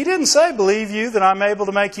 And He didn't say, Believe you that I'm able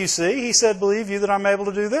to make you see. He said, Believe you that I'm able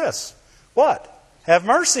to do this. What? Have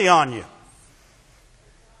mercy on you.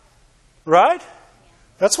 Right?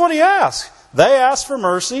 That's what He asked. They asked for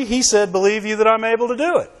mercy. He said, Believe you that I'm able to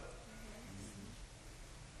do it.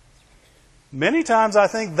 Many times I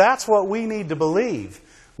think that's what we need to believe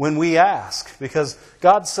when we ask. Because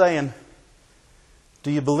God's saying,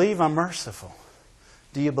 Do you believe I'm merciful?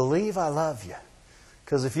 Do you believe I love you?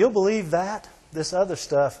 Because if you'll believe that, this other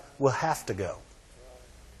stuff will have to go.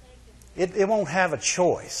 It won't have a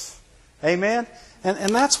choice. Amen?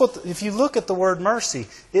 And that's what, if you look at the word mercy,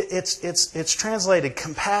 it's translated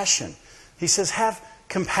compassion. He says, have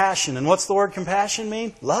compassion. And what's the word compassion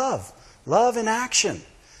mean? Love. Love in action.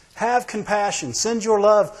 Have compassion. Send your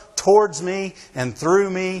love towards me and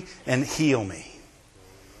through me and heal me.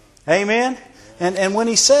 Amen? And when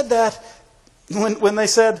He said that, when they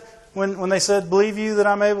said, Believe you that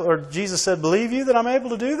I'm able, or Jesus said, Believe you that I'm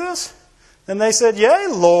able to do this? And they said, Yea,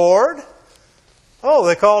 Lord. Oh,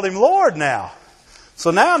 they called Him Lord now.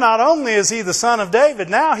 So now not only is He the Son of David,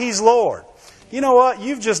 now He's Lord. You know what?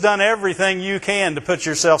 You've just done everything you can to put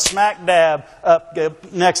yourself smack dab up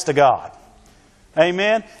next to God.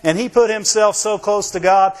 Amen? And He put Himself so close to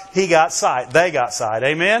God, He got sight. They got sight.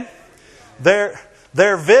 Amen? Their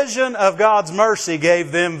vision of God's mercy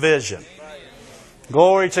gave them vision.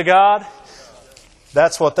 Glory to God.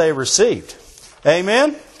 That's what they received.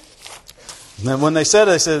 Amen? And then when they said,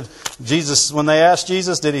 Jesus, when they asked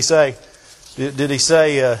Jesus, did He say,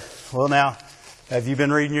 well now, have you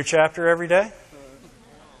been reading your chapter every day?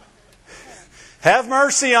 Have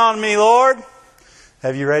mercy on me, Lord.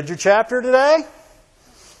 Have you read your chapter today?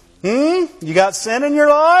 You got sin in your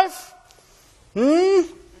life?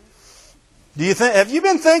 Have you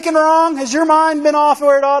been thinking wrong? Has your mind been off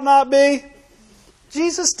where it ought not be?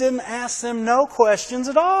 Jesus didn't ask them no questions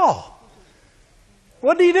at all.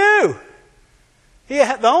 What did He do?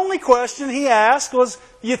 The only question He asked was,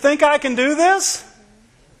 you think I can do this?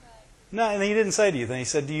 No, and He didn't say, do you think? He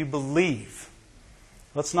said, do you believe?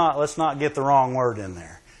 Let's not get the wrong word in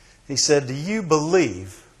there. He said, do you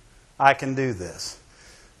believe I can do this?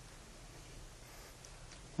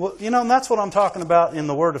 Well, and that's what I'm talking about in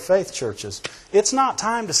the Word of Faith churches. It's not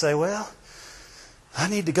time to say, well, I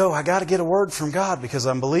need to go. I got to get a word from God because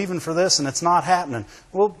I'm believing for this and it's not happening.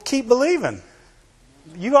 Well, keep believing.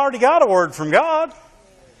 You already got a word from God.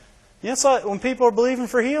 It's like when people are believing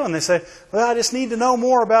for healing, they say, well, I just need to know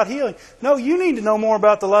more about healing. No, you need to know more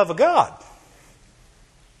about the love of God.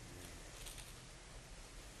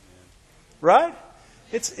 Right?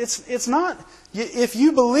 It's not... If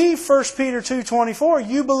you believe 1 Peter 2:24,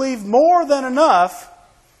 you believe more than enough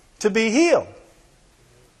to be healed.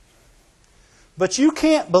 But you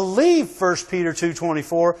can't believe 1 Peter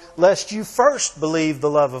 2:24 lest you first believe the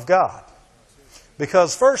love of God.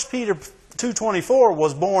 Because 1 Peter 2:24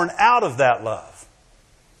 was born out of that love.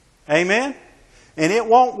 Amen? And it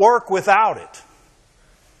won't work without it.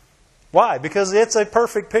 Why? Because it's a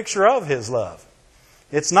perfect picture of His love.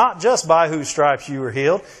 It's not just by whose stripes you were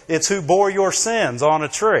healed. It's who bore your sins on a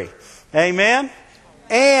tree. Amen?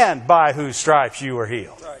 And by whose stripes you were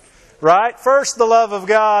healed. Right? First the love of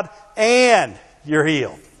God and you're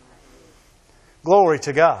healed. Glory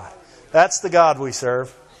to God. That's the God we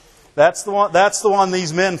serve. That's the one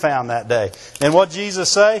these men found that day. And what did Jesus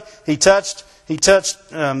say? Then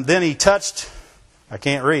he touched, I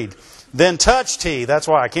can't read. Then touched He, that's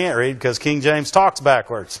why I can't read, because King James talks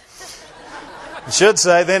backwards. It should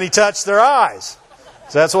say, then He touched their eyes.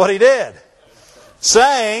 So that's what He did.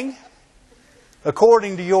 Saying,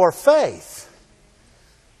 according to your faith.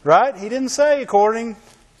 Right? He didn't say according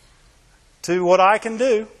to what I can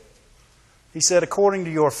do. He said according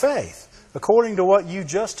to your faith. According to what you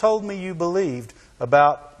just told me you believed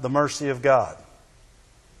about the mercy of God.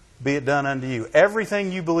 Be it done unto you.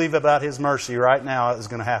 Everything you believe about His mercy right now is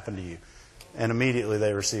going to happen to you. And immediately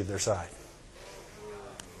they receive their sight.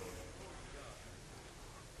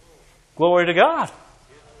 Glory to God.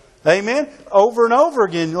 Amen. Over and over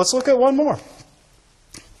again. Let's look at one more.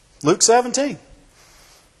 Luke 17.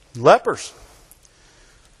 Lepers.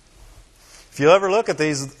 If you ever look at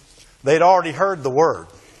these, they'd already heard the word.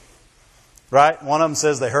 Right? One of them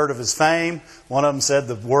says they heard of His fame. One of them said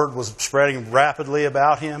the word was spreading rapidly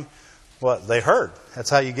about Him. What? They heard. That's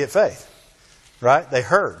how you get faith. Right? They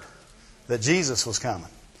heard that Jesus was coming.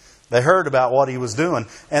 They heard about what He was doing.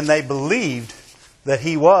 And they believed that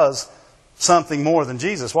He was something more than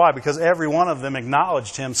Jesus. Why? Because every one of them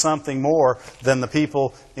acknowledged Him something more than the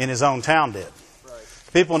people in His own town did. Right.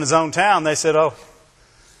 People in His own town, they said, oh,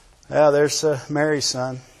 yeah, there's Mary's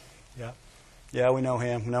son. Yeah, we know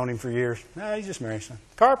him. We've known him for years. No, he's just Mary's son.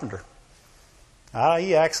 Carpenter.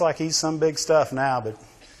 He acts like he's some big stuff now, but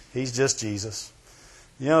he's just Jesus.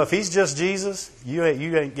 If He's just Jesus, you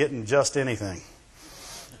ain't getting just anything.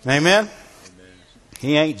 Amen?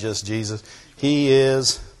 He ain't just Jesus. He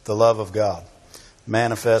is the love of God,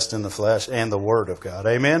 manifest in the flesh, and the Word of God.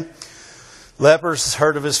 Amen? Lepers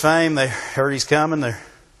heard of His fame. They heard He's coming. They're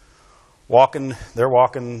walking.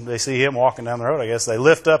 They see Him walking down the road, I guess. They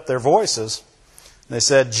lift up their voices. They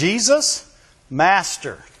said, Jesus,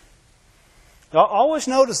 Master. Always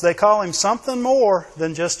notice they call Him something more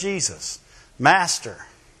than just Jesus. Master.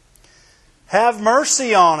 Have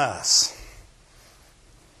mercy on us.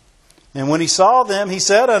 And when He saw them, He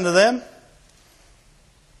said unto them,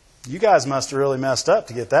 you guys must have really messed up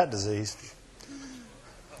to get that disease.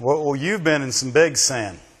 Well, you've been in some big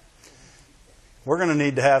sin. We're going to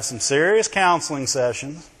need to have some serious counseling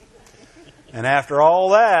sessions. And after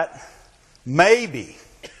all that, maybe,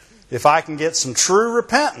 if I can get some true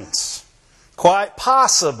repentance, quite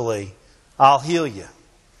possibly, I'll heal you.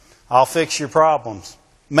 I'll fix your problems.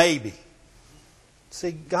 Maybe.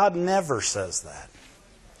 See, God never says that.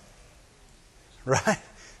 Right?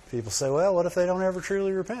 People say, well, what if they don't ever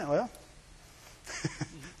truly repent? Well,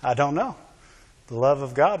 I don't know. The love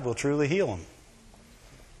of God will truly heal them.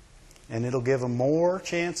 And it'll give them more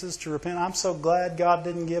chances to repent. I'm so glad God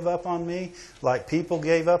didn't give up on me like people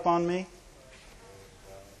gave up on me.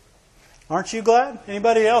 Aren't you glad?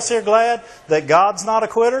 Anybody else here glad that God's not a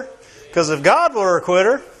quitter? Because if God were a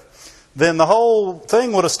quitter, then the whole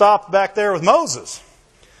thing would have stopped back there with Moses.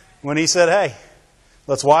 When he said, hey,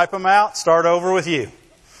 let's wipe them out, start over with you.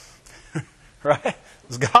 Right?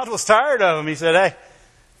 Because God was tired of them. He said, hey,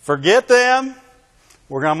 forget them.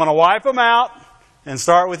 I'm going to wipe them out and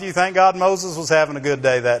start with you. Thank God Moses was having a good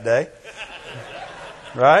day that day.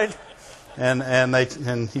 Right?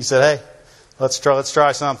 And he said, hey, let's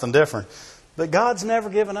try something different. But God's never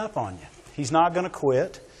given up on you. He's not going to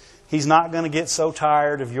quit. He's not going to get so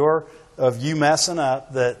tired of you messing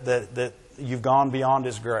up that you've gone beyond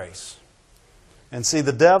His grace. And see,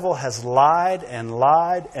 the devil has lied and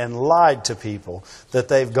lied and lied to people that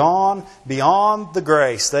they've gone beyond the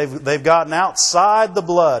grace. They've gotten outside the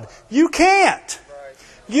blood. You can't.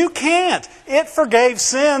 You can't. It forgave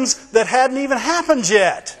sins that hadn't even happened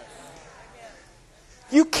yet.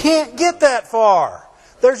 You can't get that far.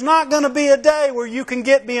 There's not going to be a day where you can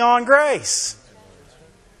get beyond grace.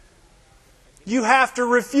 You have to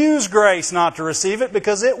refuse grace not to receive it,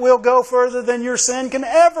 because it will go further than your sin can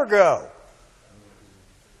ever go.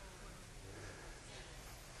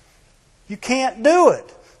 You can't do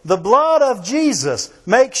it. The blood of Jesus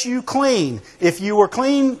makes you clean. If you were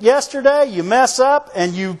clean yesterday, you mess up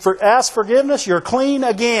and you ask forgiveness, you're clean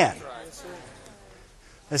again.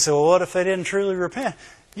 They say, well, what if they didn't truly repent?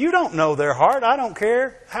 You don't know their heart. I don't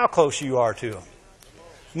care how close you are to them.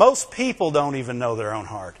 Most people don't even know their own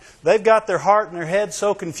heart. They've got their heart and their head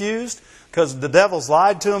so confused because the devil's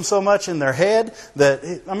lied to them so much in their head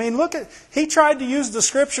that, I mean, he tried to use the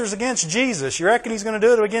Scriptures against Jesus. You reckon he's going to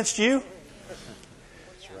do it against you?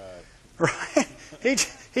 Right?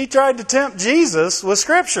 He tried to tempt Jesus with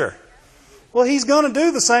Scripture. Well, he's going to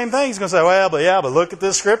do the same thing. He's going to say, well, but look at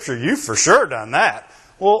this Scripture. You've for sure done that.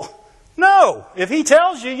 Well, no. If he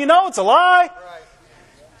tells you, you know it's a lie.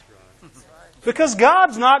 Because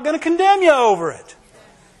God's not going to condemn you over it.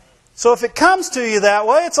 So if it comes to you that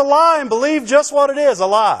way, it's a lie, and believe just what it is, a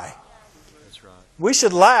lie. We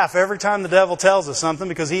should laugh every time the devil tells us something,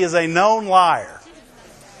 because he is a known liar.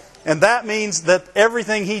 And that means that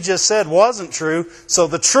everything he just said wasn't true, so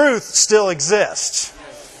the truth still exists.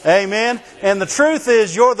 Amen? And the truth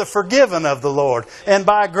is, you're the forgiven of the Lord. And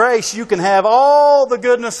by grace, you can have all the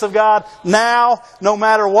goodness of God now, no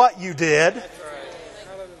matter what you did.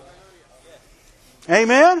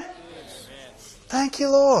 Amen? Thank you,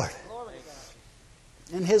 Lord.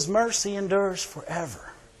 And His mercy endures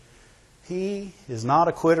forever. He is not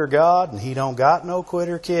a quitter God, and He don't got no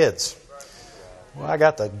quitter kids. Well, I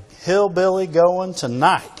got the hillbilly going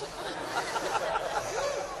tonight.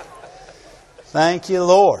 Thank you,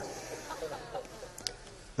 Lord.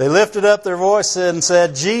 They lifted up their voice and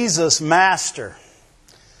said, Jesus, Master,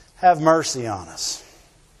 have mercy on us.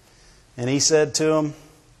 And He said to them,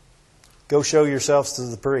 go show yourselves to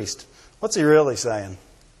the priest. What's He really saying?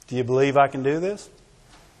 Do you believe I can do this?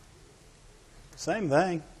 Same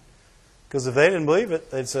thing. Because if they didn't believe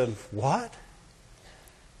it, they'd said, what?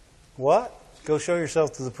 What? Go show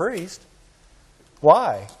yourself to the priest.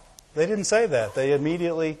 Why? They didn't say that. They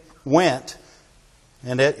immediately went.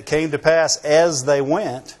 And it came to pass as they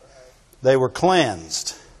went, they were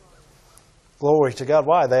cleansed. Glory to God.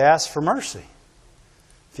 Why? They asked for mercy.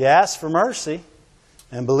 If you ask for mercy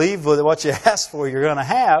and believe that what you ask for you're going to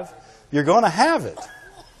have it.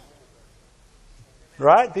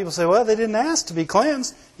 Right? People say, well, they didn't ask to be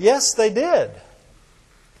cleansed. Yes, they did.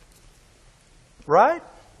 Right?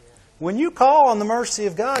 When you call on the mercy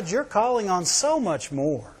of God, you're calling on so much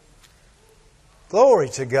more. Glory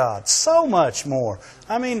to God. So much more.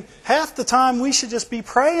 I mean, half the time we should just be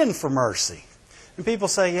praying for mercy. And people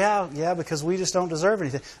say, yeah, because we just don't deserve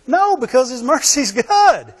anything. No, because His mercy's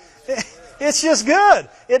good. It's just good.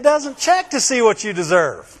 It doesn't check to see what you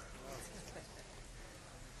deserve.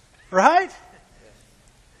 Right?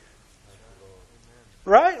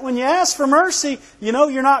 Right? When you ask for mercy, you know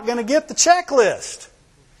you're not going to get the checklist.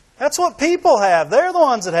 That's what people have. They're the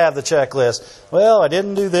ones that have the checklist. Well, I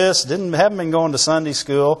didn't do this. Haven't been going to Sunday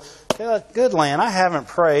school. Good land. I haven't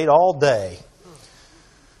prayed all day.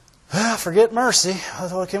 Well, forget mercy.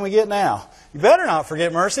 What can we get now? You better not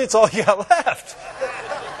forget mercy. It's all you got left.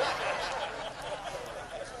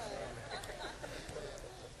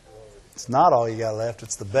 It's not all you got left.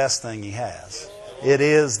 It's the best thing He has. It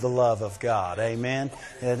is the love of God. Amen?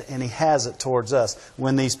 And He has it towards us.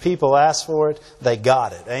 When these people asked for it, they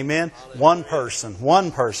got it. Amen? One person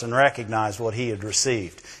recognized what he had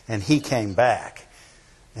received. And he came back.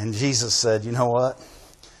 And Jesus said, you know what?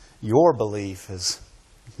 Your belief is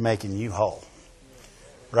making you whole.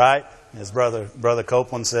 Right? As Brother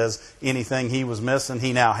Copeland says, anything he was missing,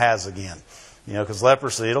 he now has again. You know, because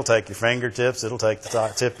leprosy, it'll take your fingertips, it'll take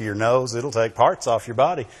the tip of your nose, it'll take parts off your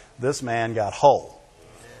body. This man got whole.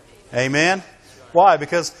 Amen? Why?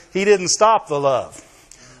 Because he didn't stop the love.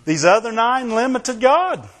 These other 9 limited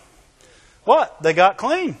God. What? They got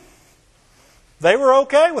clean. They were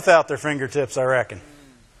okay without their fingertips, I reckon.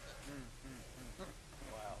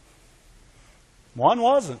 One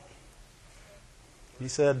wasn't. He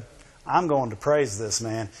said, I'm going to praise this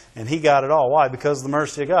man. And he got it all. Why? Because of the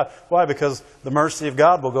mercy of God. Why? Because the mercy of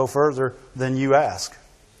God will go further than you ask.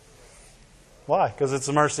 Why? Because it's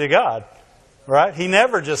the mercy of God. Right? He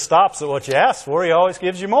never just stops at what you ask for. He always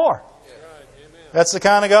gives you more. That's the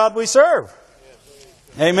kind of God we serve.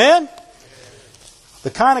 Amen? The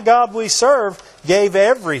kind of God we serve gave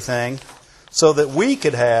everything so that we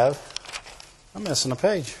could have... I'm missing a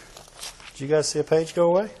page. Did you guys see a page go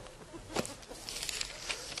away?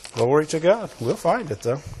 Glory to God. We'll find it,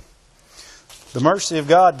 though. The mercy of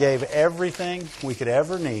God gave everything we could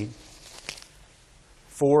ever need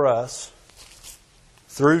for us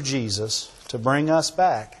through Jesus to bring us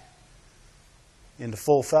back into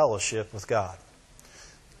full fellowship with God.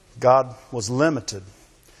 God was limited.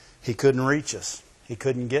 He couldn't reach us. He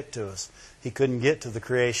couldn't get to us. He couldn't get to the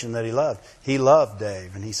creation that He loved. He loved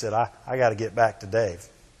Dave, and He said, I got to get back to Dave.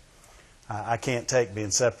 I can't take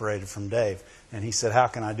being separated from Dave. And He said, how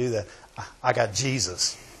can I do that? I got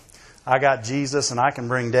Jesus. I got Jesus, and I can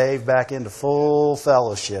bring Dave back into full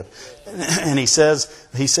fellowship. And He says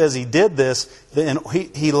He did this, and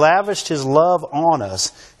He lavished His love on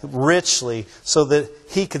us richly so that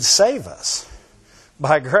He could save us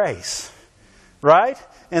by grace. Right?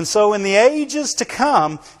 And so in the ages to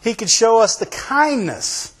come, He could show us the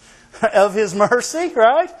kindness of His mercy.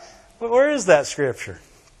 Right? But where is that Scripture?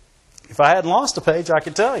 If I hadn't lost a page, I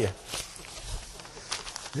could tell you.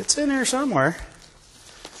 It's in here somewhere.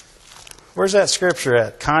 Where's that Scripture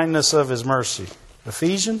at? Kindness of His mercy.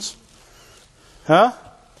 Ephesians? Huh?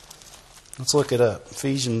 Let's look it up.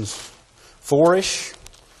 Ephesians 4-ish.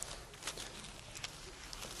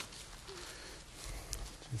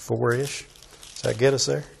 4-ish. Does that get us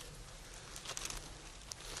there?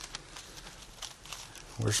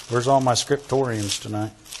 Where's all my scriptorians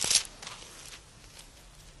tonight?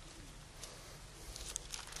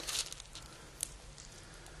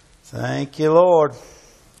 Thank you, Lord.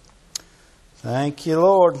 Thank you,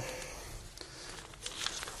 Lord.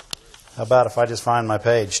 How about if I just find my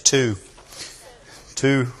page? 2.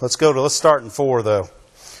 Let's start in 4, though.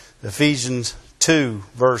 Ephesians 2,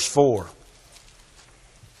 verse 4.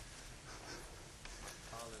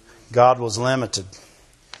 God was limited.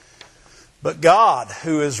 But God,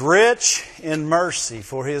 who is rich in mercy,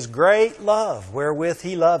 for His great love wherewith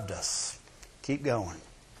He loved us. Keep going.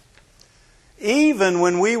 Even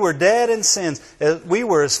when we were dead in sins, we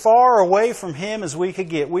were as far away from Him as we could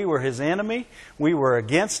get. We were His enemy. We were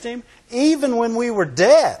against Him. Even when we were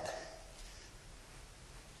dead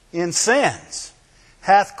in sins,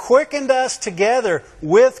 hath quickened us together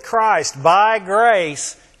with Christ. By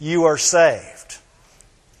grace you are saved.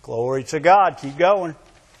 Glory to God. Keep going.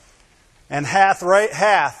 And has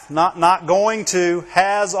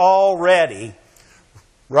already,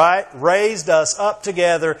 right, raised us up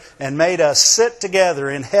together and made us sit together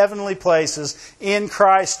in heavenly places in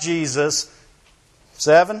Christ Jesus.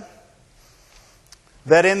 7.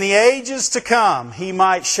 That in the ages to come He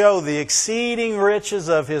might show the exceeding riches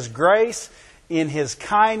of His grace in His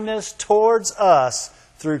kindness towards us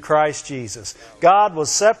through Christ Jesus. God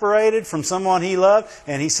was separated from someone He loved,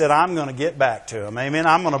 and He said, I'm going to get back to them. Amen.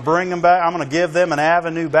 I'm going to bring them back. I'm going to give them an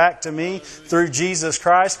avenue back to me through Jesus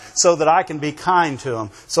Christ so that I can be kind to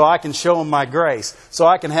them, so I can show them my grace, so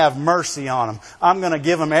I can have mercy on them. I'm going to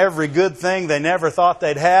give them every good thing they never thought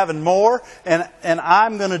they'd have and more, and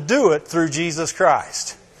I'm going to do it through Jesus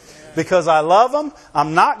Christ. Because I love them,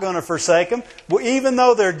 I'm not going to forsake them. Even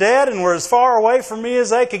though they're dead and were as far away from me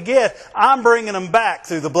as they could get, I'm bringing them back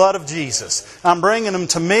through the blood of Jesus. I'm bringing them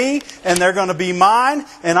to me, and they're going to be mine,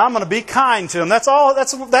 and I'm going to be kind to them. That's all.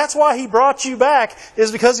 That's why He brought you back, is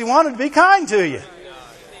because He wanted to be kind to you.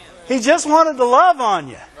 He just wanted to love on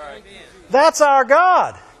you. That's our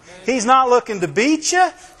God. He's not looking to beat you.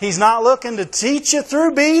 He's not looking to teach you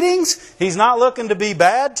through beatings. He's not looking to be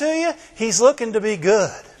bad to you. He's looking to be good.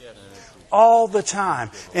 All the time.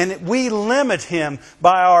 And we limit Him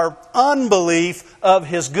by our unbelief of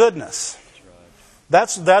His goodness.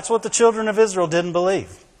 That's what the children of Israel didn't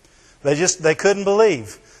believe. They couldn't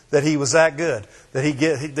believe that He was that good.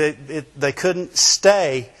 That they couldn't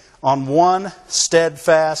stay on one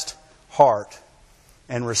steadfast heart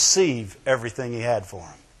and receive everything He had for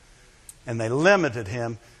them. And they limited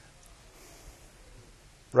Him.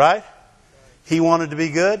 Right? He wanted to be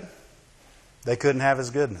good. They couldn't have His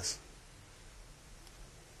goodness.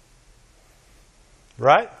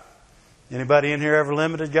 Right? Anybody in here ever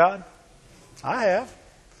limited God? I have.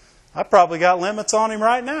 I probably got limits on Him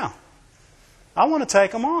right now. I want to take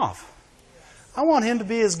them off. I want Him to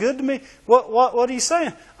be as good to me. What are you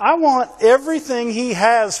saying? I want everything He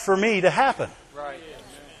has for me to happen. Right.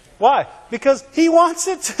 Why? Because He wants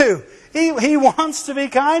it to. He wants to be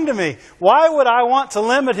kind to me. Why would I want to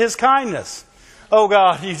limit His kindness? Oh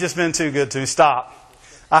God, you've just been too good to me. Stop.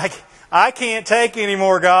 I can't take any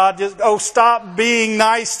more, God. Just, stop being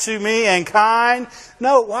nice to me and kind.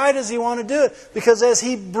 No, why does He want to do it? Because as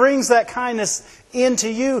He brings that kindness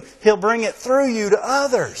into you, He'll bring it through you to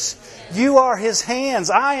others. You are His hands.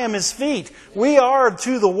 I am His feet. We are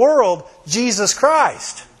to the world Jesus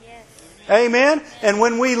Christ. Amen? And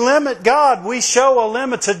when we limit God, we show a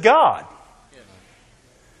limited God.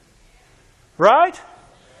 Right?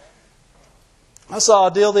 I saw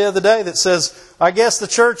a deal the other day that says, I guess the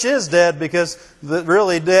church is dead because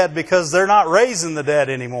they're not raising the dead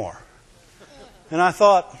anymore. And I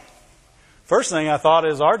thought, first thing I thought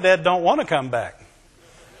is, our dead don't want to come back.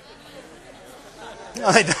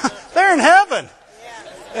 They're in heaven.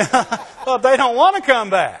 But they don't want to come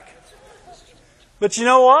back. But you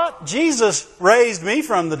know what? Jesus raised me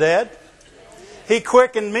from the dead. He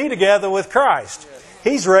quickened me together with Christ.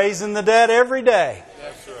 He's raising the dead every day.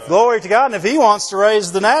 Glory to God. And if He wants to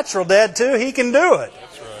raise the natural dead too, He can do it.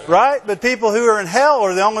 Right? But people who are in hell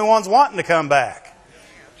are the only ones wanting to come back.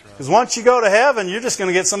 Because once you go to heaven, you're just going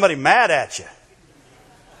to get somebody mad at you.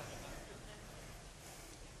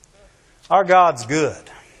 Our God's good.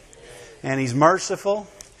 And He's merciful.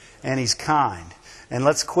 And He's kind. And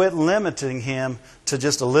let's quit limiting Him to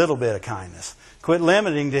just a little bit of kindness. Quit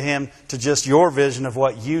limiting to Him to just your vision of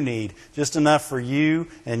what you need. Just enough for you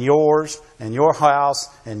and yours and your house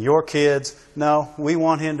and your kids. No, we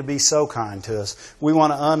want Him to be so kind to us. We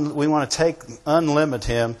want to unlimit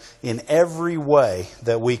Him in every way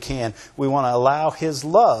that we can. We want to allow His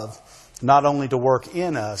love not only to work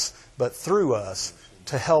in us, but through us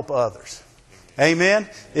to help others. Amen?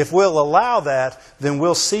 If we'll allow that, then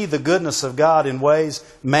we'll see the goodness of God in ways,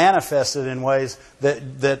 manifested in ways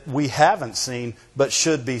that we haven't seen, but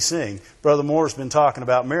should be seeing. Brother Moore's been talking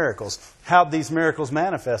about miracles. How did these miracles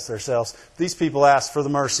manifest themselves? These people asked for the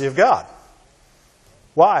mercy of God.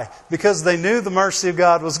 Why? Because they knew the mercy of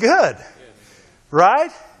God was good.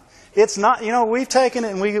 Right? It's not, we've taken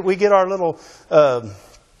it and we get our little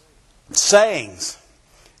sayings.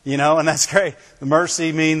 And that's great. The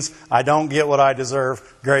mercy means I don't get what I deserve.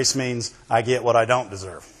 Grace means I get what I don't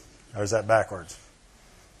deserve. Or is that backwards?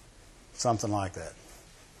 Something like that.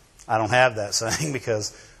 I don't have that saying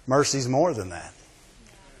because mercy's more than that.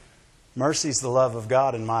 Mercy's the love of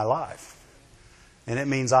God in my life. And it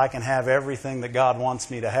means I can have everything that God wants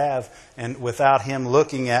me to have and without Him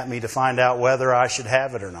looking at me to find out whether I should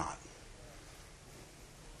have it or not.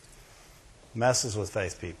 Messes with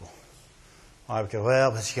faith, people. I would go,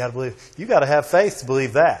 but you got to believe. You got to have faith to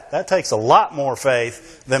believe that. That takes a lot more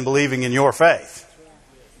faith than believing in your faith.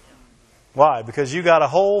 Why? Because you got a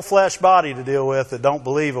whole flesh body to deal with that don't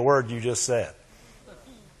believe a word you just said.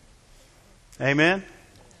 Amen?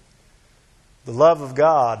 The love of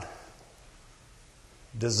God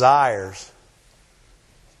desires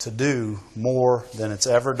to do more than it's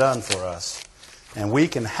ever done for us. And we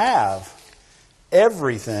can have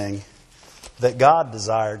everything that God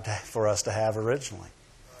desired for us to have originally.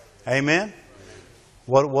 Amen?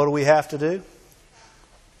 What do we have to do?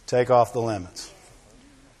 Take off the limits.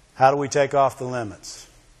 How do we take off the limits?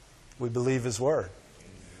 We believe His Word.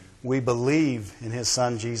 We believe in His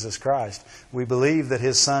Son, Jesus Christ. We believe that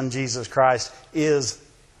His Son, Jesus Christ, is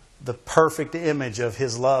the perfect image of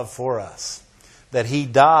His love for us. That He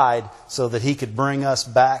died so that He could bring us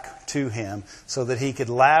back to Him, so that He could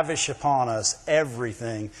lavish upon us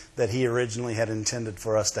everything that He originally had intended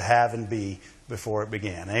for us to have and be before it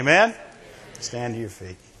began. Amen? Stand to your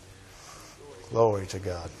feet. Glory to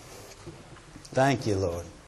God. Thank you, Lord.